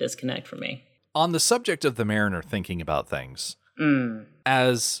might be a disconnect for me. On the subject of the Mariner thinking about things,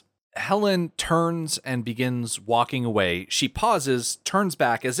 as Helen turns and begins walking away, she pauses, turns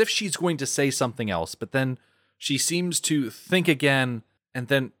back as if she's going to say something else, but then she seems to think again and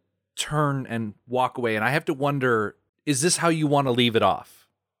then turn and walk away. And I have to wonder, is this how you want to leave it off?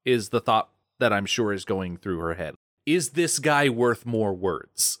 Is the thought that I'm sure is going through her head. Is this guy worth more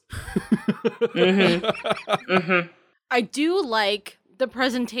words? I do like the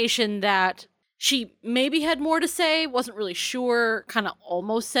presentation that she maybe had more to say, wasn't really sure, kind of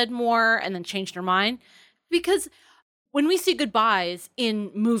almost said more, and then changed her mind. Because when we see goodbyes in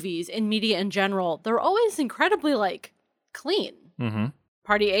movies, in media in general, they're always incredibly, like, clean. Mm-hmm.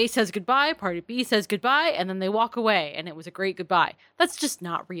 Party A says goodbye, party B says goodbye, and then they walk away, and it was a great goodbye. That's just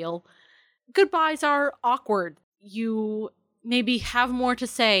not real. Goodbyes are awkward. You maybe have more to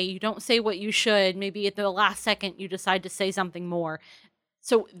say. You don't say what you should. Maybe at the last second, you decide to say something more.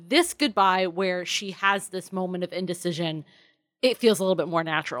 So this goodbye, where she has this moment of indecision, it feels a little bit more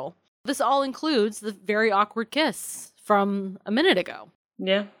natural. This all includes the very awkward kiss from a minute ago.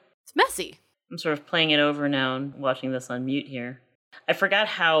 Yeah. It's messy. I'm sort of playing it over now and watching this on mute here. I forgot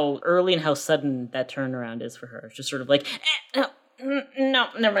how early and how sudden that turnaround is for her. It's just sort of like, no,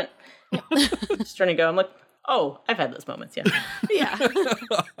 never mind. Just trying to go. I'm like, oh, I've had those moments, yeah. Yeah.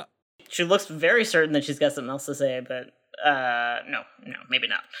 She looks very certain that she's got something else to say, but no, maybe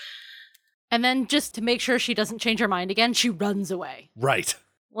not. And then just to make sure she doesn't change her mind again, she runs away. Right.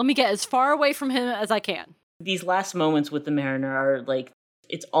 Let me get as far away from him as I can. These last moments with the Mariner are like,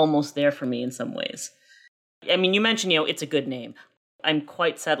 it's almost there for me in some ways. I mean, you mentioned, it's a good name. I'm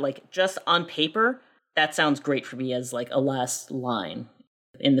quite sad, like, just on paper, that sounds great for me as, like, a last line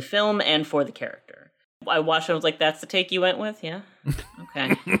in the film and for the character. I watched it, I was like, that's the take you went with? Yeah?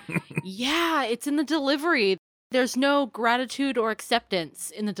 Okay. Yeah, it's in the delivery. There's no gratitude or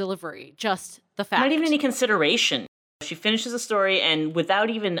acceptance in the delivery, just the fact. Not even any consideration. She finishes a story, and without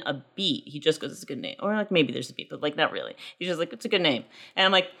even a beat, he just goes, it's a good name. Or, like, maybe there's a beat, but, like, not really. He's just like, it's a good name. And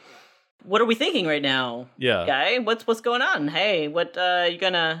I'm like, what are we thinking right now, guy? What's going on? Hey, what, you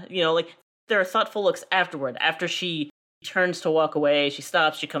gonna, like, there are thoughtful looks afterward. After she turns to walk away, she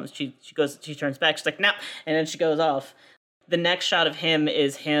stops, she turns back, she's like, nah, and then she goes off. The next shot of him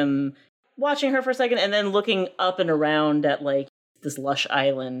is him watching her for a second, and then looking up and around at, like, this lush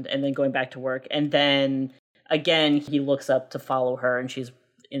island, and then going back to work, and then, again, he looks up to follow her, and she's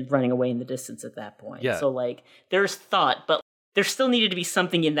running away in the distance at that point. Yeah. So, like, there's thought, but there still needed to be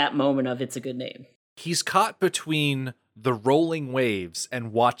something in that moment of it's a good name. He's caught between the rolling waves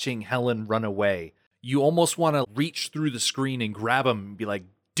and watching Helen run away. You almost want to reach through the screen and grab him and be like,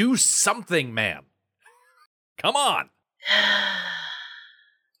 do something, man. Come on. Yeah.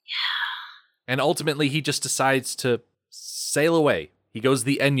 And ultimately, he just decides to sail away. He goes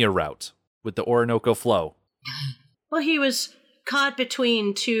the Enya route with the Orinoco flow. Well, he was caught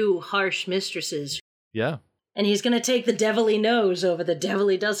between two harsh mistresses. Yeah. And he's going to take the devil he knows over the devil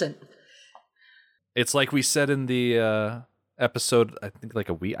he doesn't. It's like we said in the episode, I think like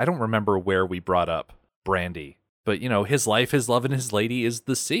a week. I don't remember where we brought up Brandy. But, his life, his love, and his lady is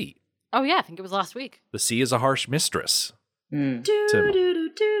the sea. Oh, yeah, I think it was last week. The sea is a harsh mistress. Oh,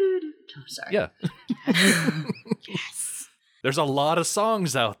 sorry. Yeah. Yes. There's a lot of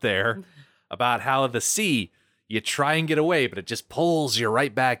songs out there about how the sea, you try and get away, but it just pulls you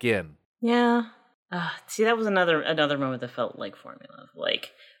right back in. Yeah. See, that was another moment that felt like formula.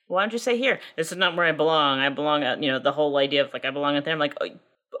 Like, why don't you say here? This is not where I belong. I belong at, the whole idea of like I belong out there. I'm like, oh,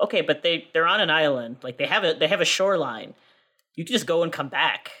 okay, but they're on an island. Like they have a shoreline. You can just go and come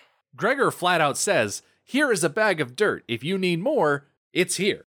back. Gregor flat out says, "Here is a bag of dirt. If you need more, it's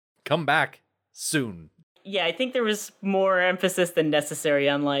here. Come back soon." Yeah, I think there was more emphasis than necessary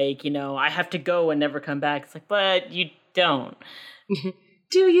on like, I have to go and never come back. It's like, but you don't.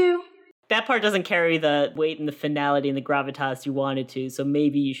 Do you? That part doesn't carry the weight and the finality and the gravitas you wanted to, so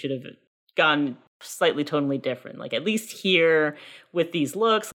maybe you should have gone slightly tonally different. Like, at least here, with these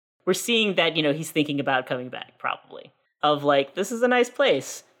looks, we're seeing that, he's thinking about coming back, probably. Of like, this is a nice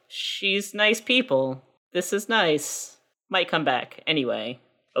place. She's nice people. This is nice. Might come back. Anyway,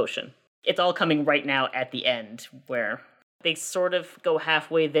 ocean. It's all coming right now at the end, where they sort of go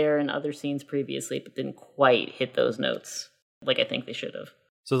halfway there in other scenes previously, but didn't quite hit those notes like I think they should have.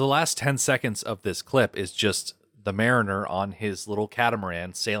 So the last 10 seconds of this clip is just the mariner on his little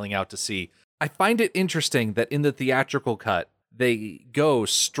catamaran sailing out to sea. I find it interesting that in the theatrical cut, they go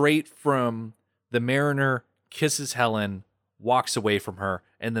straight from the mariner kisses Helen, walks away from her,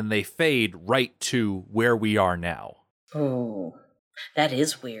 and then they fade right to where we are now. Oh, that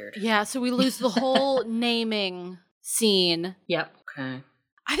is weird. Yeah, so we lose the whole naming scene. Yep. Okay.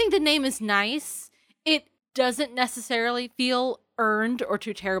 I think the name is nice. It doesn't necessarily feel earned or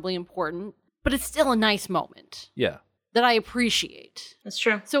too terribly important, but it's still a nice moment. Yeah. That I appreciate. That's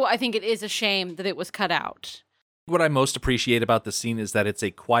true. So I think it is a shame that it was cut out. What I most appreciate about the scene is that it's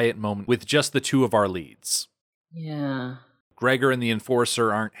a quiet moment with just the two of our leads. Yeah. Gregor and the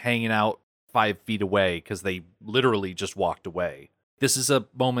Enforcer aren't hanging out 5 feet away because they literally just walked away. This is a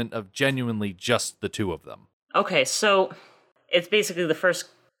moment of genuinely just the two of them. Okay, so it's basically the first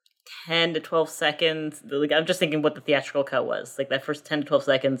 10 to 12 seconds. Like, I'm just thinking what the theatrical cut was. Like that first 10 to 12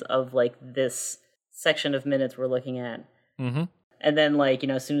 seconds of like this section of minutes we're looking at. Mm-hmm. And then like,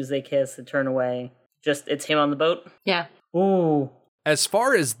 as soon as they kiss and turn away, just it's him on the boat. Yeah. Ooh. As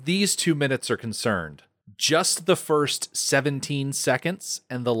far as these 2 minutes are concerned, just the first 17 seconds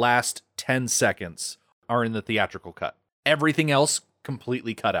and the last 10 seconds are in the theatrical cut. Everything else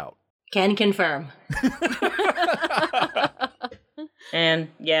completely cut out. Can confirm. And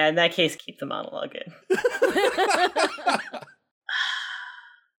yeah, in that case, keep the monologue in.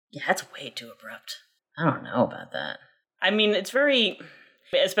 Yeah, that's way too abrupt. I don't know about that. I mean, it's very,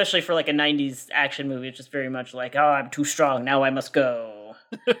 especially for like a 90s action movie, it's just very much like, oh, I'm too strong, now I must go.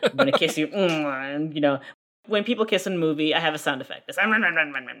 I'm gonna kiss you. And, when people kiss in a movie, I have a sound effect. This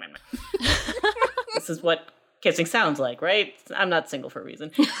is what kissing sounds like, right? I'm not single for a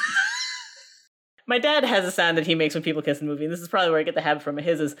reason. My dad has a sound that he makes when people kiss in a movie, and this is probably where I get the habit from.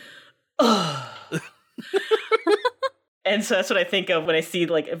 His is, oh. And so that's what I think of when I see,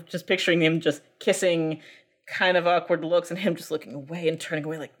 like, just picturing him just kissing, kind of awkward looks, and him just looking away and turning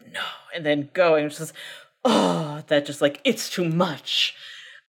away like, no, and then going, just, oh, that just like, it's too much.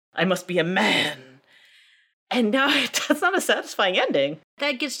 I must be a man. And now that's not a satisfying ending.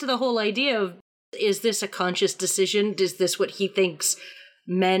 That gets to the whole idea of, is this a conscious decision? Is this what he thinks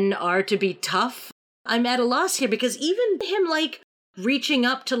men are to be tough? I'm at a loss here because even him, like, reaching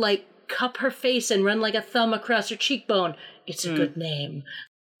up to, like, cup her face and run, like, a thumb across her cheekbone, it's a good name.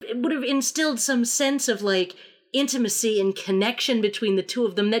 It would have instilled some sense of, like, intimacy and connection between the two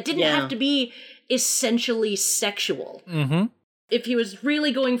of them that didn't have to be essentially sexual. Mm-hmm. If he was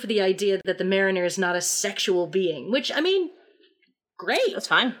really going for the idea that the Mariner is not a sexual being, which, I mean, great. That's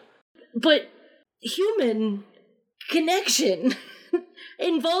fine. But human connection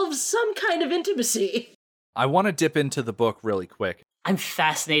involves some kind of intimacy. I want to dip into the book really quick. I'm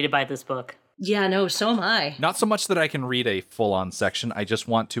fascinated by this book. Yeah, no, so am I. Not so much that I can read a full-on section. I just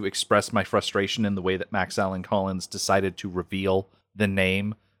want to express my frustration in the way that Max Allan Collins decided to reveal the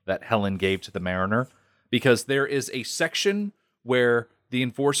name that Helen gave to the Mariner. Because there is a section where the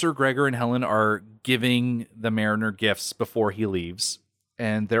Enforcer, Gregor, and Helen are giving the Mariner gifts before he leaves.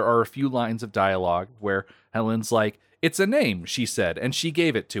 And there are a few lines of dialogue where Helen's like, it's a name, she said, and she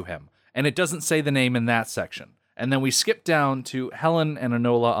gave it to him. And it doesn't say the name in that section. And then we skip down to Helen and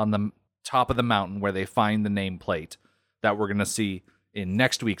Enola on the top of the mountain where they find the nameplate that we're going to see in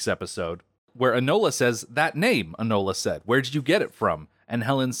next week's episode, where Enola says, that name, Enola said, where did you get it from? And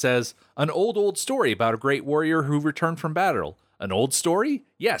Helen says, an old story about a great warrior who returned from battle. An old story?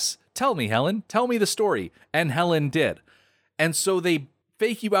 Yes. Tell me, Helen. Tell me the story. And Helen did. And so they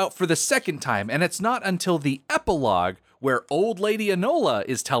fake you out for the second time, and it's not until the epilogue where old lady Enola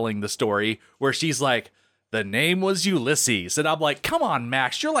is telling the story where she's like, the name was Ulysses. And I'm like, come on,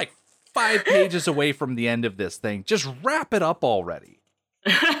 Max, you're like 5 pages away from the end of this thing. Just wrap it up already.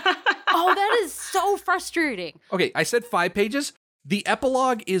 Oh, that is so frustrating. Okay, I said 5 pages. The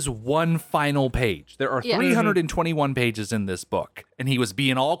epilogue is one final page. There are 321 pages in this book, and he was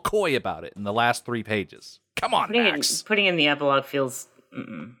being all coy about it in the last 3 pages. Come on, Max. Putting in the epilogue feels...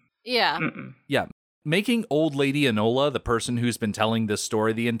 Yeah. Yeah. Making old lady Enola the person who's been telling this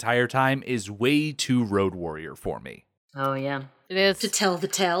story the entire time is way too Road Warrior for me. Oh, yeah. It is. To tell the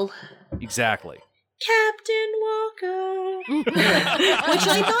tale. Exactly. Captain Walker. Which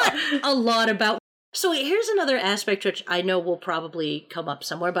I thought a lot about. So here's another aspect which I know will probably come up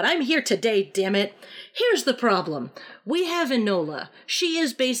somewhere, but I'm here today, damn it. Here's the problem. We have Enola. She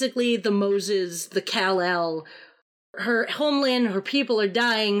is basically the Moses, the Kal-El. Her homeland, her people are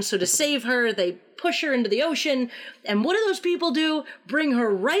dying, so to save her, they push her into the ocean. And what do those people do? Bring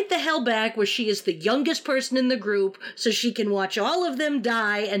her right the hell back where she is the youngest person in the group, so she can watch all of them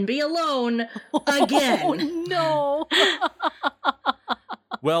die and be alone again. Oh, no.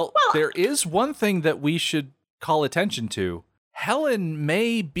 Well, there is one thing that we should call attention to. Helen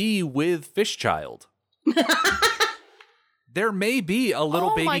may be with Fishchild. There may be a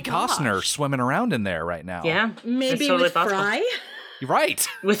little baby Costner swimming around in there right now. Yeah. Maybe totally with possible. Fry? You're right.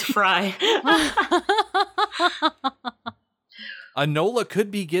 With Fry. Enola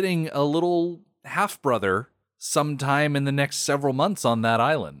could be getting a little half-brother sometime in the next several months on that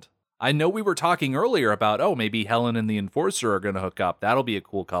island. I know we were talking earlier about, maybe Helen and the Enforcer are going to hook up. That'll be a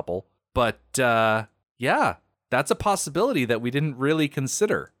cool couple. But, yeah, that's a possibility that we didn't really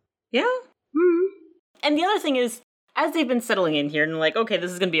consider. Yeah. Mm-hmm. And the other thing is, as they've been settling in here and like, okay, this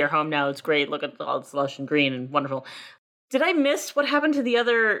is going to be our home now. It's great. Look at all this lush and green and wonderful. Did I miss what happened to the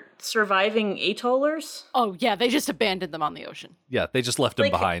other surviving atollers? Oh, yeah, they just abandoned them on the ocean. Yeah, they just left him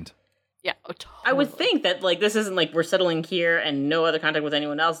behind. Yeah, totally. I would think that, like, this isn't like we're settling here and no other contact with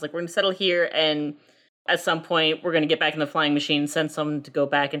anyone else. Like, we're going to settle here and at some point we're going to get back in the flying machine, send someone to go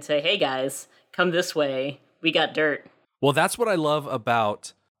back and say, hey, guys, come this way. We got dirt. Well, that's what I love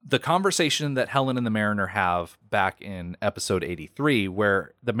about the conversation that Helen and the Mariner have back in episode 83,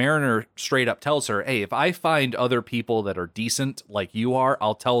 where the Mariner straight up tells her, hey, if I find other people that are decent like you are,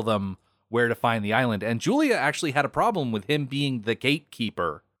 I'll tell them where to find the island. And Julia actually had a problem with him being the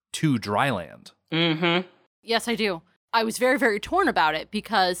gatekeeper to Dryland. Mm-hmm. Yes, I do. I was very, very torn about it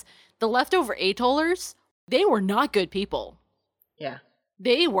because the leftover atollers, they were not good people. Yeah.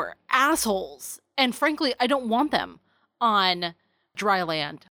 They were assholes. And frankly, I don't want them on dry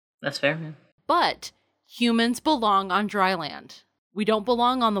land. That's fair, man. But humans belong on dry land. We don't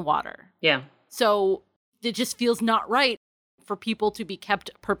belong on the water. Yeah. So it just feels not right for people to be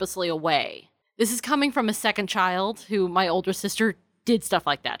kept purposely away. This is coming from a second child who my older sister did stuff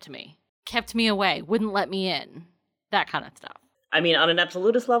like that to me. Kept me away, wouldn't let me in. That kind of stuff. I mean, on an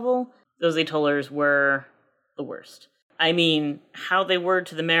absolutist level, those atollers were the worst. I mean, how they were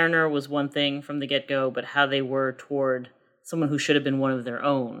to the Mariner was one thing from the get-go, but how they were toward someone who should have been one of their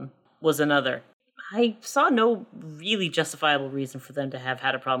own was another. I saw no really justifiable reason for them to have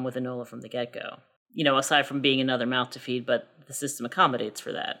had a problem with Enola from the get-go. You know, aside from being another mouth to feed, but the system accommodates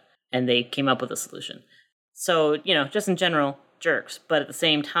for that. And they came up with a solution. So, you know, just in general, jerks. But at the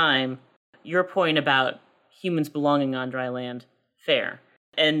same time, your point about humans belonging on dry land, fair.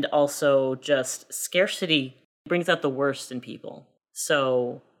 And also just scarcity brings out the worst in people.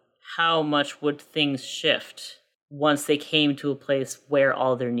 So how much would things shift once they came to a place where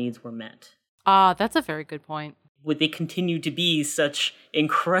all their needs were met? That's a very good point. Would they continue to be such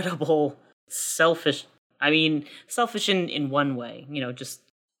incredible, selfish in one way, you know, just,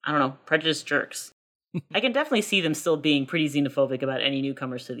 I don't know, prejudiced jerks. I can definitely see them still being pretty xenophobic about any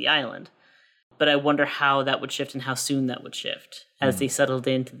newcomers to the island. But I wonder how that would shift and how soon that would shift as they settled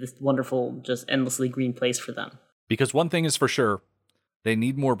into this wonderful, just endlessly green place for them. Because one thing is for sure, they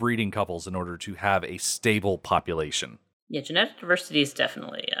need more breeding couples in order to have a stable population. Yeah, genetic diversity is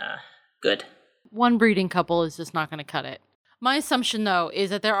definitely good. One breeding couple is just not going to cut it. My assumption, though, is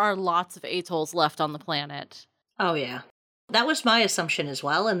that there are lots of atolls left on the planet. Oh, yeah. That was my assumption as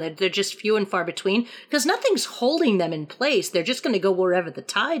well, and they're just few and far between, because nothing's holding them in place. They're just going to go wherever the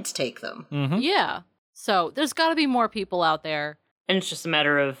tides take them. Mm-hmm. Yeah. So there's got to be more people out there. And it's just a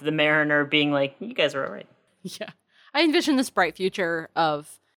matter of the Mariner being like, you guys are all right. Yeah. I envision this bright future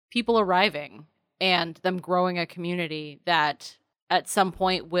of people arriving and them growing a community that at some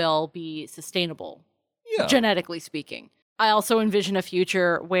point will be sustainable, genetically speaking. I also envision a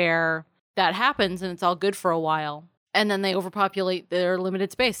future where that happens and it's all good for a while, and then they overpopulate their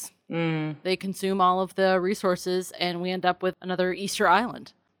limited space. They consume all of the resources, and we end up with another Easter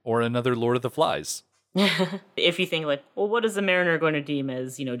Island. Or another Lord of the Flies. If you think like, well, what is the Mariner going to deem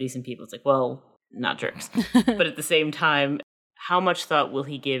as, decent people? It's like, well, not jerks. But at the same time, how much thought will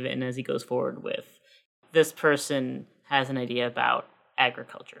he give in as he goes forward with this person has an idea about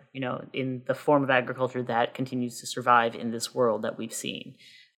agriculture, in the form of agriculture that continues to survive in this world that we've seen.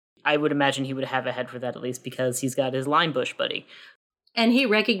 I would imagine he would have a head for that, at least because he's got his lime bush buddy. And he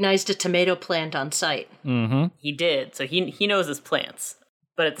recognized a tomato plant on sight. Mm-hmm. He did, so he knows his plants.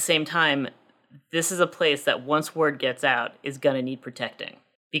 But at the same time, this is a place that once word gets out is going to need protecting.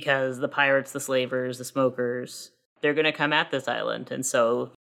 Because the pirates, the slavers, the smokers, they're going to come at this island. And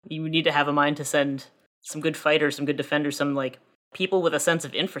so you need to have a mind to send some good fighters, some good defenders, some people with a sense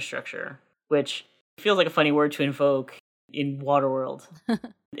of infrastructure, which feels like a funny word to invoke in Waterworld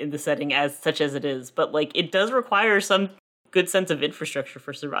in the setting such as it is. But it does require some good sense of infrastructure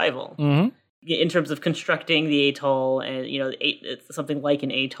for survival. Mm-hmm. In terms of constructing the atoll and, it's something like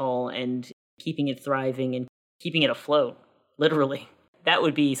an atoll and keeping it thriving and keeping it afloat, literally. That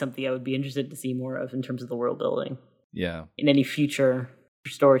would be something I would be interested to see more of in terms of the world building. Yeah. In any future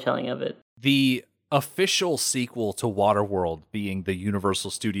storytelling of it. The official sequel to Waterworld, being the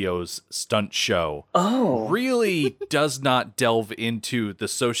Universal Studios stunt show, really does not delve into the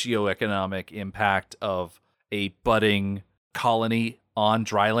socioeconomic impact of a budding colony on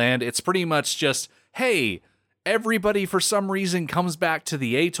dry land. It's pretty much just, hey, everybody for some reason comes back to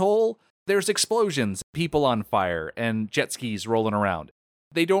the atoll. There's explosions, people on fire, and jet skis rolling around.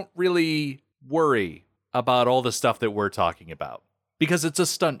 They don't really worry about all the stuff that we're talking about because it's a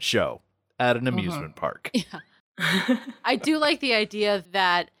stunt show at an amusement park. Yeah. I do like the idea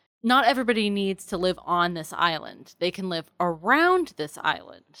that not everybody needs to live on this island. They can live around this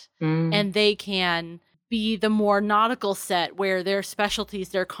island, and they can be the more nautical set where their specialties,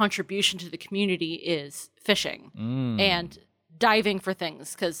 their contribution to the community is fishing and diving for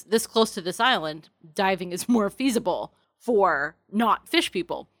things. Because this close to this island, diving is more feasible for not fish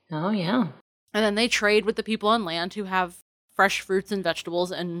people. Oh, yeah. And then they trade with the people on land who have fresh fruits and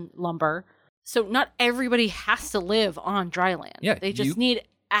vegetables and lumber. So not everybody has to live on dry land. Yeah, they just need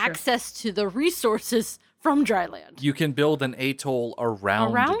access to the resources from dry land. You can build an atoll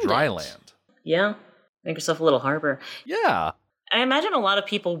around dry land. Yeah. Make yourself a little harbor. Yeah. I imagine a lot of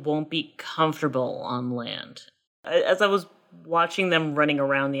people won't be comfortable on land. As I was watching them running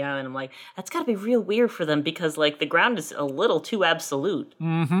around the island, I'm like, that's got to be real weird for them because, the ground is a little too absolute.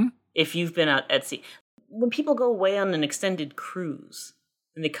 Mm-hmm. If you've been out at sea. When people go away on an extended cruise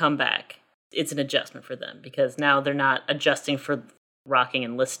and they come back, it's an adjustment for them because now they're not adjusting for rocking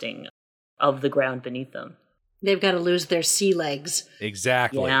and listing of the ground beneath them. They've got to lose their sea legs.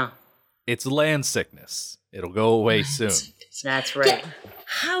 Exactly. Yeah. It's land sickness. It'll go away soon. That's right. Yeah.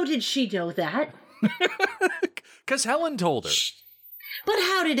 How did she know that? Because Helen told her. But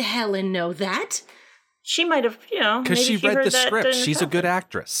how did Helen know that? She might have, because she read the script. She's a good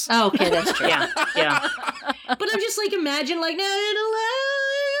actress. Oh, okay, that's true. Yeah. But I'm just imagine no, it'll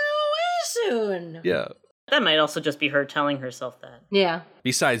way soon. Yeah. That might also just be her telling herself that. Yeah.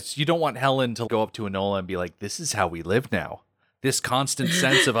 Besides, you don't want Helen to go up to Enola and be like, this is how we live now. This constant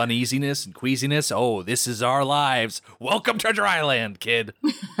sense of uneasiness and queasiness. Oh, this is our lives. Welcome to Dryland, kid.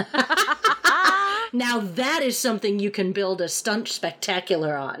 Now that is something you can build a stunt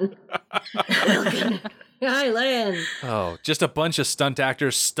spectacular on. Welcome to Dryland. Oh, just a bunch of stunt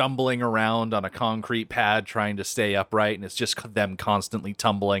actors stumbling around on a concrete pad trying to stay upright, and it's just them constantly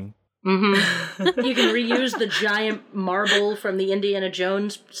tumbling. Mm-hmm. You can reuse the giant marble from the Indiana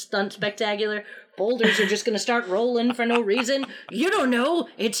Jones stunt spectacular. Boulders are just going to start rolling for no reason. You don't know.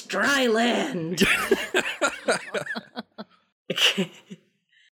 It's dry land.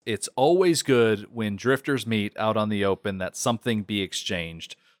 It's always good when drifters meet out on the open that something be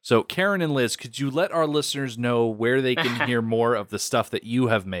exchanged. So, Karen and Liz, could you let our listeners know where they can hear more of the stuff that you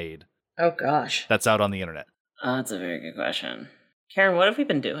have made? Oh, gosh. That's out on the internet. Oh, that's a very good question. Karen, what have we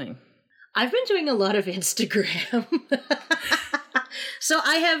been doing? I've been doing a lot of Instagram. So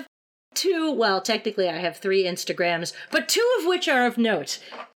I have technically I have 3 Instagrams, but 2 of which are of note.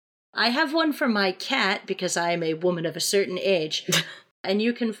 I have one for my cat because I am a woman of a certain age. And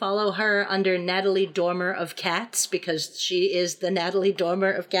you can follow her under Natalie Dormer of Cats because she is the Natalie Dormer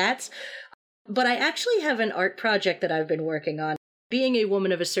of Cats. But I actually have an art project that I've been working on. being a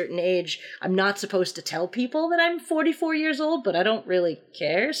woman of a certain age, I'm not supposed to tell people that I'm 44 years old, but I don't really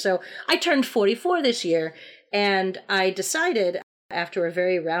care. So I turned 44 this year, and I decided, after a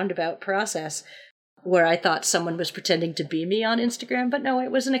very roundabout process, where I thought someone was pretending to be me on Instagram, but no,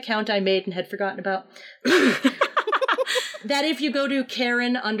 it was an account I made and had forgotten about, that if you go to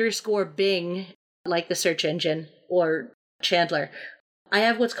Karen_Bing, like the search engine, or Chandler, I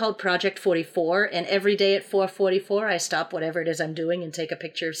have what's called Project 44, and every day at 4:44, I stop whatever it is I'm doing and take a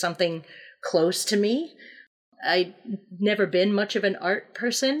picture of something close to me. I've never been much of an art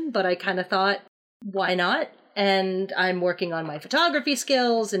person, but I kind of thought, why not? And I'm working on my photography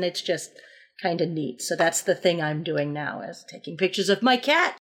skills, and it's just kind of neat. So that's the thing I'm doing now, is taking pictures of my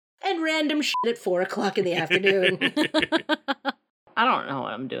cat and random shit at 4 o'clock in the afternoon. I don't know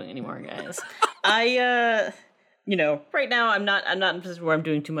what I'm doing anymore, guys. Right now I'm not in a position where I'm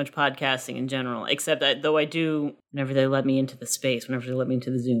doing too much podcasting in general, except that though I do, whenever they let me into the space, whenever they let me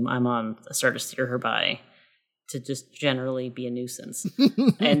into the Zoom, I'm on a start to steer her by to just generally be a nuisance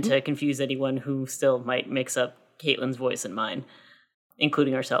and to confuse anyone who still might mix up Caitlin's voice and mine,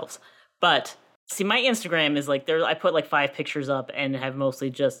 including ourselves. But see, my Instagram is like I put like 5 pictures up and have mostly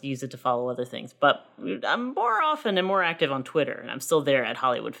just used it to follow other things. But I'm more often and more active on Twitter, and I'm still there at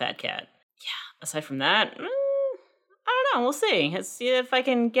Hollywood Fat Cat. Yeah. Aside from that, I don't know. We'll see. See if I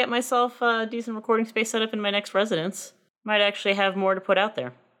can get myself a decent recording space set up in my next residence. Might actually have more to put out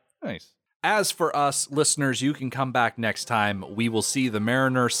there. Nice. As for us, listeners, you can come back next time. We will see the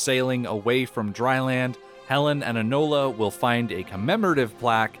Mariner sailing away from dry land. Helen and Enola will find a commemorative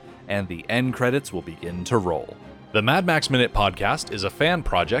plaque, and the end credits will begin to roll. The Mad Max Minute podcast is a fan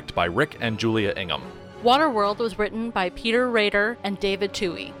project by Rick and Julia Ingham. Waterworld was written by Peter Rader and David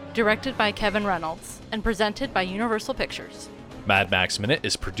Toohey, directed by Kevin Reynolds, and presented by Universal Pictures. Mad Max Minute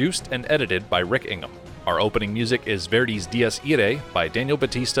is produced and edited by Rick Ingham. Our opening music is Verdi's Dies Irae by Daniel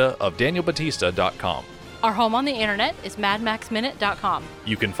Batista of danielbatista.com. Our home on the internet is madmaxminute.com.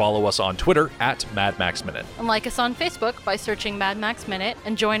 You can follow us on Twitter at Mad Max Minute. And like us on Facebook by searching Mad Max Minute,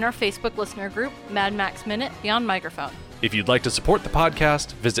 and join our Facebook listener group, Mad Max Minute Beyond Microphone. If you'd like to support the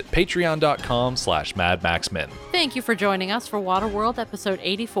podcast, visit patreon.com/madmaxmin. Thank you for joining us for Waterworld episode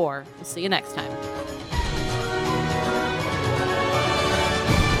 84. We'll see you next time.